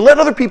people. You let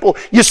other people,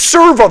 you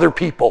serve other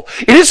people.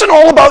 It isn't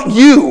all about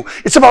you.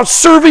 It's about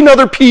serving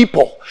other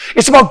people.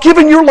 It's about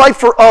giving your life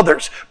for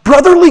others.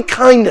 Brotherly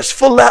kindness,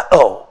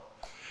 phileo.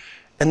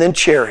 And then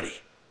charity.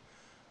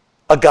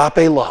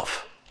 Agape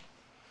love.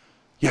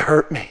 You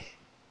hurt me.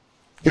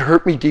 You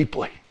hurt me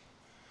deeply.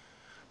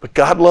 But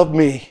God loved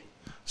me,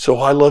 so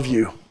I love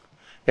you.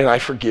 And I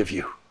forgive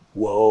you.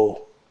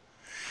 Whoa.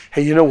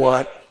 Hey, you know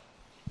what?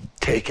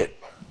 Take it.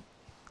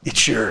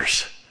 It's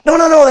yours. No,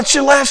 that's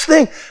your last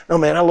thing. No,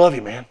 man, I love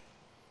you, man.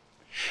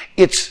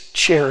 It's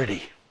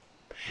charity.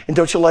 And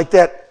don't you like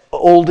that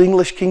Old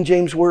English King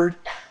James word?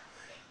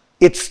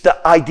 It's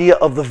the idea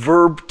of the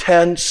verb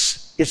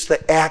tense. It's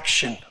the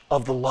action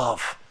of the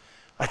love.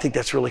 I think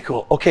that's really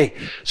cool. Okay,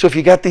 so if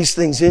you got these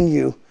things in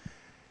you,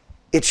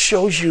 it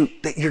shows you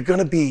that you're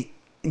going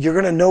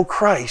to know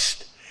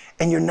Christ,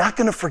 and you're not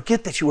going to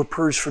forget that you were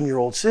purged from your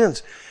old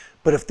sins.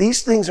 But if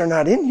these things are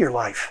not in your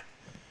life,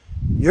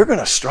 you're going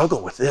to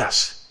struggle with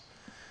this.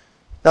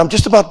 Now, I'm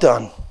just about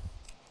done.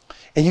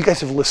 And you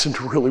guys have listened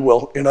really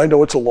well, and I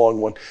know it's a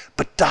long one,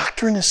 but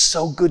doctrine is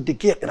so good to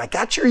get, and I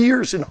got your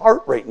ears and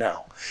heart right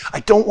now. I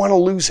don't want to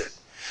lose it.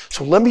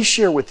 So let me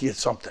share with you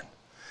something.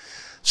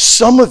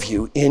 Some of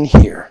you in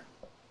here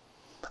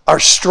are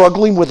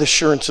struggling with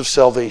assurance of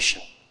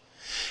salvation.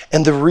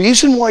 And the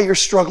reason why you're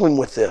struggling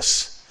with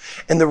this,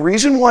 and the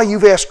reason why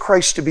you've asked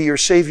Christ to be your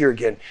Savior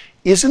again,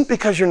 isn't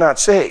because you're not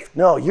saved.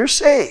 No, you're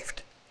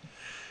saved,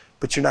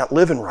 but you're not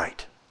living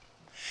right.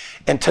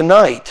 And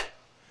tonight,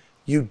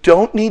 you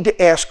don't need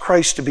to ask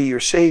Christ to be your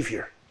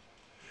Savior.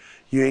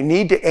 You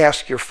need to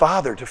ask your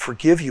Father to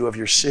forgive you of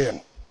your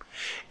sin.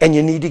 And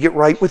you need to get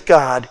right with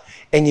God,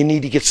 and you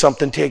need to get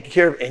something taken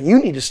care of, and you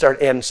need to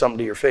start adding something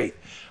to your faith.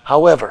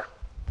 However,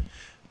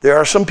 there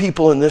are some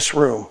people in this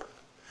room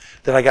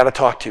that I got to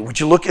talk to. Would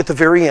you look at the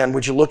very end?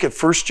 Would you look at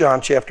 1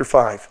 John chapter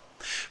 5?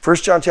 1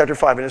 John chapter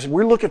 5. And as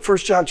we look at 1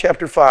 John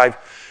chapter 5,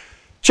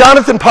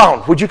 Jonathan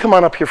Pound, would you come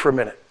on up here for a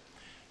minute?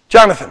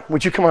 Jonathan,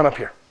 would you come on up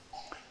here?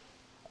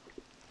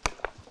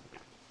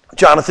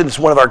 Jonathan is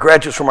one of our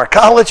graduates from our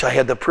college. I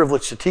had the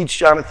privilege to teach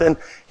Jonathan.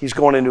 He's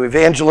going into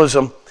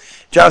evangelism.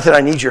 Jonathan, I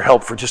need your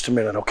help for just a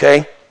minute,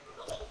 okay?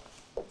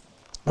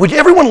 Would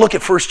everyone look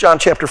at 1 John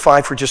chapter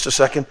 5 for just a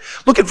second?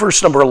 Look at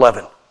verse number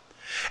 11.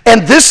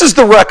 And this is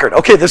the record.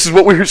 Okay, this is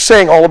what we were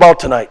saying all about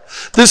tonight.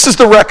 This is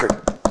the record,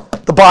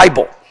 the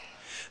Bible,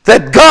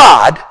 that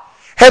God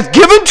hath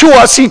given to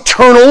us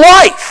eternal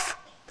life.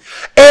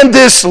 And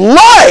this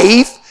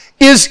life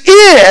is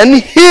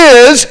in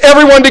His,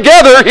 everyone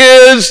together,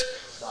 His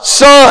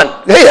Son.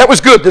 Hey, that was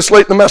good. This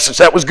late in the message,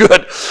 that was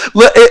good.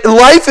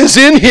 Life is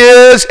in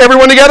His,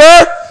 everyone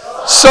together,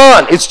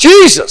 Son. It's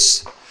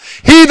Jesus.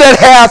 He that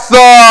hath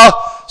the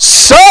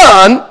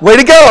Son, way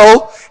to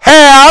go,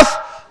 hath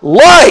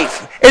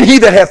life. And he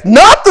that hath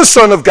not the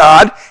Son of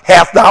God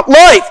hath not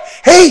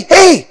life.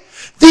 Hey,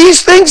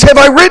 these things have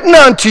I written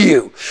unto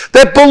you,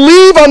 that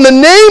believe on the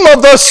name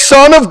of the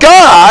Son of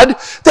God,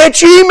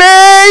 that ye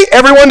may,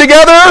 everyone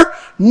together,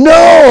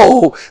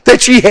 know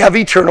that ye have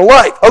eternal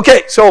life.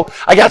 Okay, so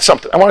I got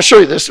something. I want to show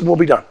you this, and we'll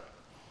be done.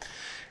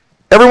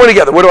 Everyone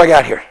together, what do I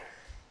got here?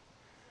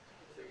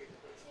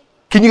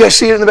 Can you guys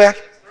see it in the back?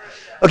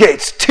 Okay,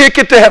 it's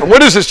Ticket to Heaven.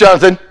 What is this,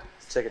 Jonathan?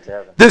 Ticket to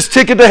Heaven. This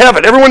Ticket to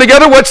Heaven. Everyone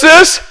together, what's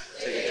this?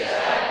 Ticket to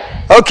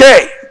Heaven.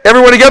 Okay,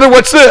 everyone together,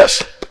 what's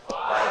this?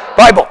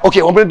 Bible.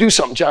 Okay, well, I'm going to do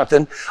something,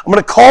 Jonathan. I'm going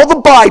to call the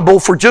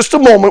Bible for just a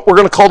moment. We're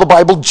going to call the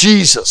Bible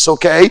Jesus,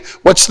 okay?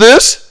 What's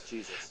this?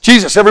 Jesus.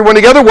 Jesus. Everyone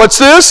together, what's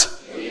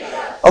this? Jesus.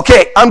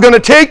 Okay, I'm going to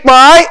take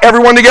my,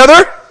 everyone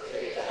together?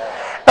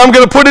 I'm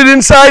going to put it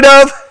inside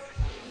of?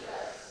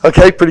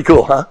 Okay, pretty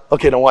cool, huh?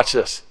 Okay, now watch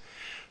this.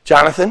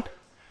 Jonathan,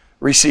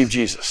 receive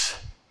Jesus.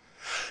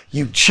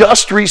 You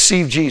just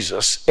received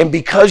Jesus, and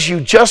because you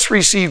just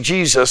received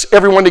Jesus,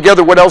 everyone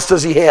together, what else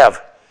does he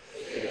have?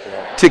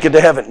 Ticket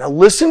to heaven. Now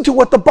listen to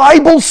what the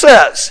Bible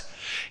says.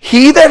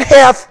 He that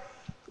hath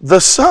the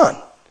Son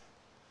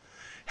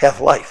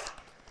hath life,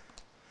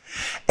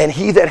 and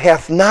he that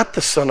hath not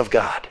the Son of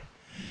God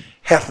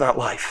hath not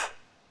life.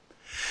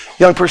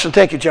 Young person,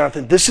 thank you,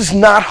 Jonathan. This is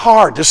not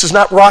hard. This is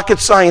not rocket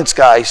science,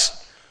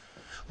 guys.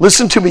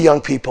 Listen to me,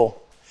 young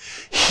people.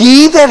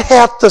 He that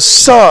hath the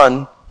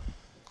Son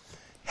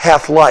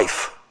hath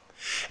life,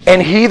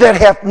 and he that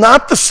hath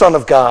not the Son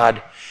of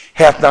God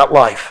hath not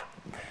life.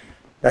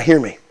 Now hear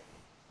me.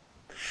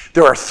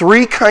 There are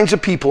three kinds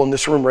of people in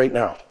this room right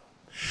now.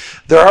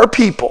 There are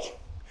people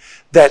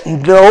that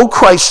know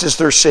Christ as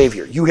their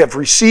Savior. You have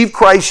received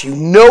Christ. You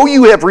know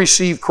you have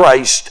received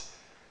Christ.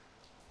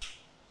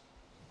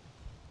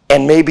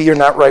 And maybe you're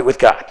not right with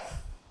God.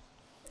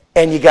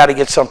 And you got to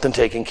get something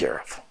taken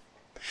care of.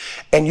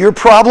 And your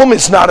problem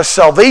is not a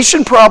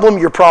salvation problem.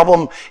 Your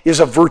problem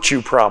is a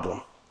virtue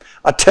problem,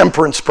 a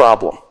temperance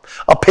problem,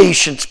 a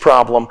patience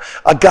problem,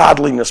 a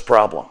godliness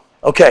problem.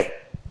 Okay.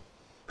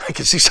 I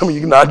can see some of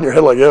you nodding your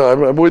head like, yeah,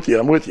 I'm with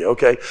you,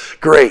 okay,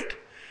 great.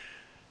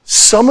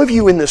 Some of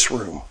you in this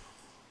room,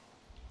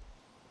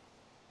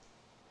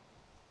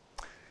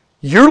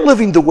 you're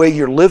living the way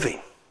you're living.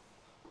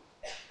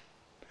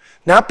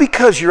 Not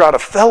because you're out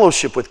of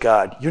fellowship with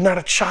God. You're not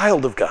a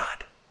child of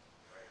God.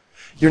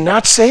 You're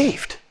not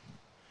saved.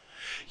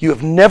 You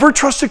have never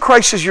trusted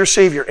Christ as your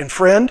Savior. And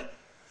friend,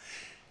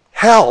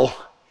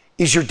 hell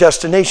is your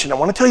destination. I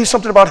want to tell you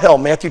something about hell.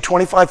 Matthew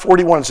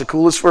 25:41 is the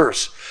coolest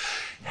verse.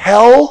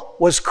 Hell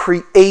was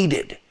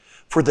created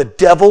for the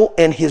devil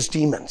and his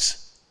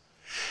demons.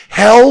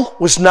 Hell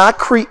was not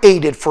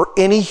created for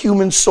any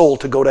human soul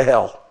to go to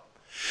hell.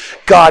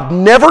 God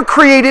never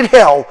created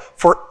hell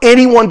for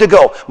anyone to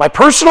go. My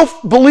personal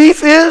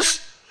belief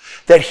is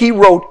that he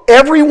wrote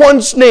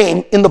everyone's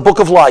name in the book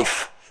of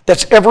life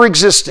that's ever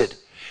existed.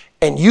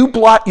 And you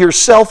blot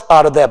yourself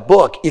out of that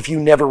book if you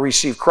never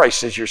receive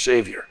Christ as your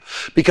Savior.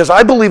 Because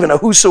I believe in a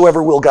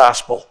whosoever will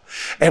gospel.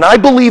 And I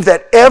believe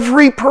that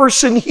every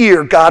person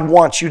here, God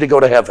wants you to go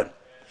to heaven.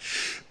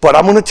 But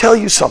I'm going to tell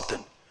you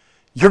something.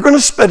 You're going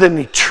to spend an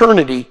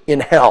eternity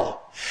in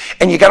hell.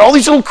 And you got all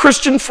these little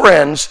Christian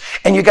friends,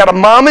 and you got a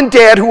mom and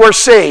dad who are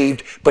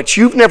saved, but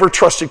you've never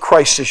trusted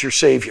Christ as your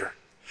Savior.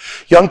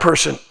 Young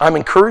person, I'm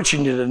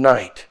encouraging you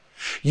tonight.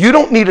 You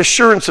don't need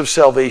assurance of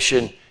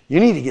salvation. You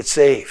need to get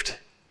saved.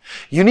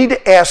 You need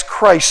to ask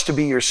Christ to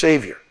be your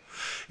Savior.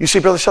 You say,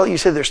 Brother Shelley, you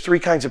said there's 3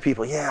 kinds of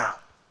people. Yeah.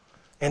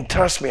 And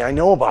trust me, I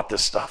know about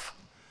this stuff.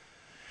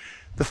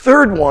 The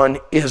third one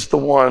is the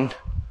one,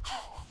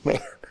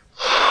 man.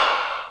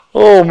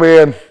 Oh,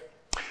 man.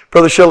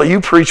 Brother Shelley, you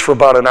preached for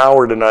about an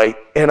hour tonight,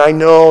 and I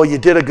know you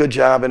did a good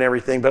job and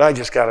everything, but I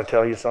just got to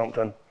tell you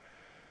something.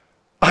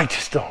 I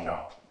just don't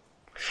know.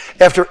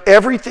 After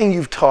everything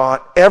you've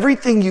taught,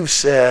 everything you've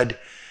said,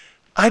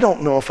 I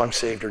don't know if I'm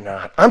saved or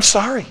not. I'm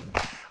sorry.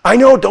 I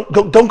know,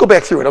 don't go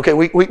back through it. Okay,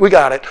 we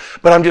got it.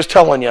 But I'm just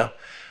telling you,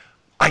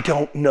 I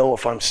don't know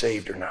if I'm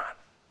saved or not.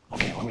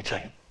 Okay, let me tell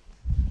you.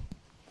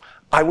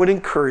 I would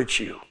encourage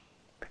you,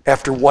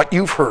 after what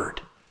you've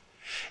heard,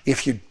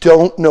 if you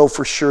don't know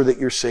for sure that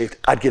you're saved,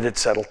 I'd get it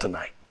settled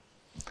tonight.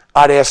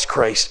 I'd ask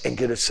Christ and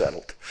get it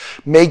settled.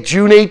 Make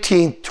June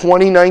 18th,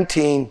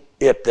 2019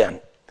 it then.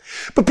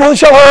 But Brother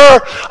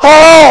Scheller,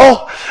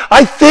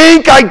 I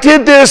think I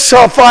did this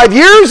 5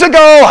 years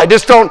ago. I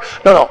just don't.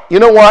 No. You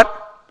know what?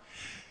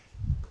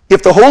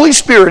 If the Holy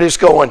Spirit is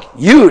going,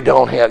 you're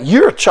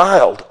a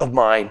child of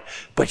mine,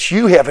 but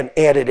you haven't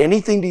added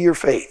anything to your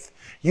faith,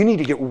 you need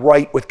to get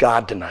right with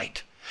God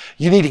tonight.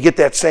 You need to get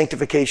that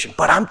sanctification.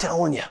 But I'm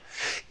telling you,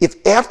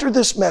 if after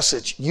this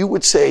message you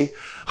would say,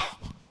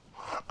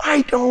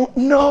 I don't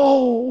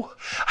know,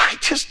 I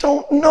just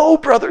don't know,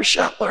 Brother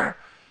Scheller,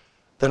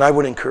 then I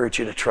would encourage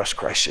you to trust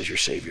Christ as your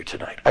Savior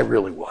tonight. I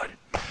really would.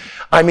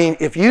 I mean,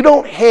 if you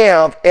don't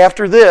have,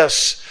 after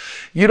this,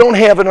 you don't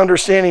have an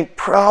understanding,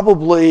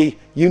 probably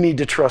you need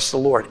to trust the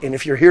Lord. And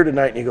if you're here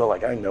tonight and you go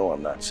like, I know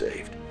I'm not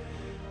saved,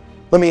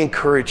 let me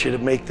encourage you to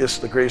make this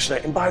the greatest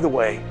night. And by the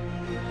way,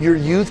 your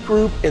youth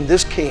group in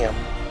this camp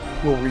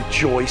will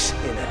rejoice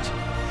in it.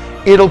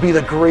 It'll be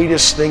the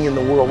greatest thing in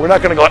the world. We're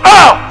not going to go,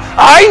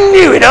 I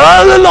knew it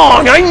all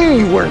along. I knew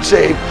you weren't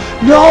saved.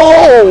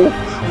 No,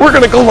 we're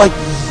going to go like,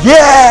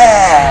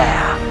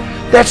 yeah,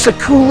 that's the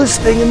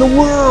coolest thing in the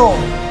world.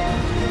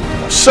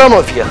 Now, some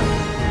of you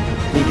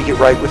need to get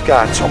right with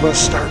God, so I'm going to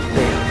start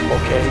there,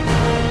 okay?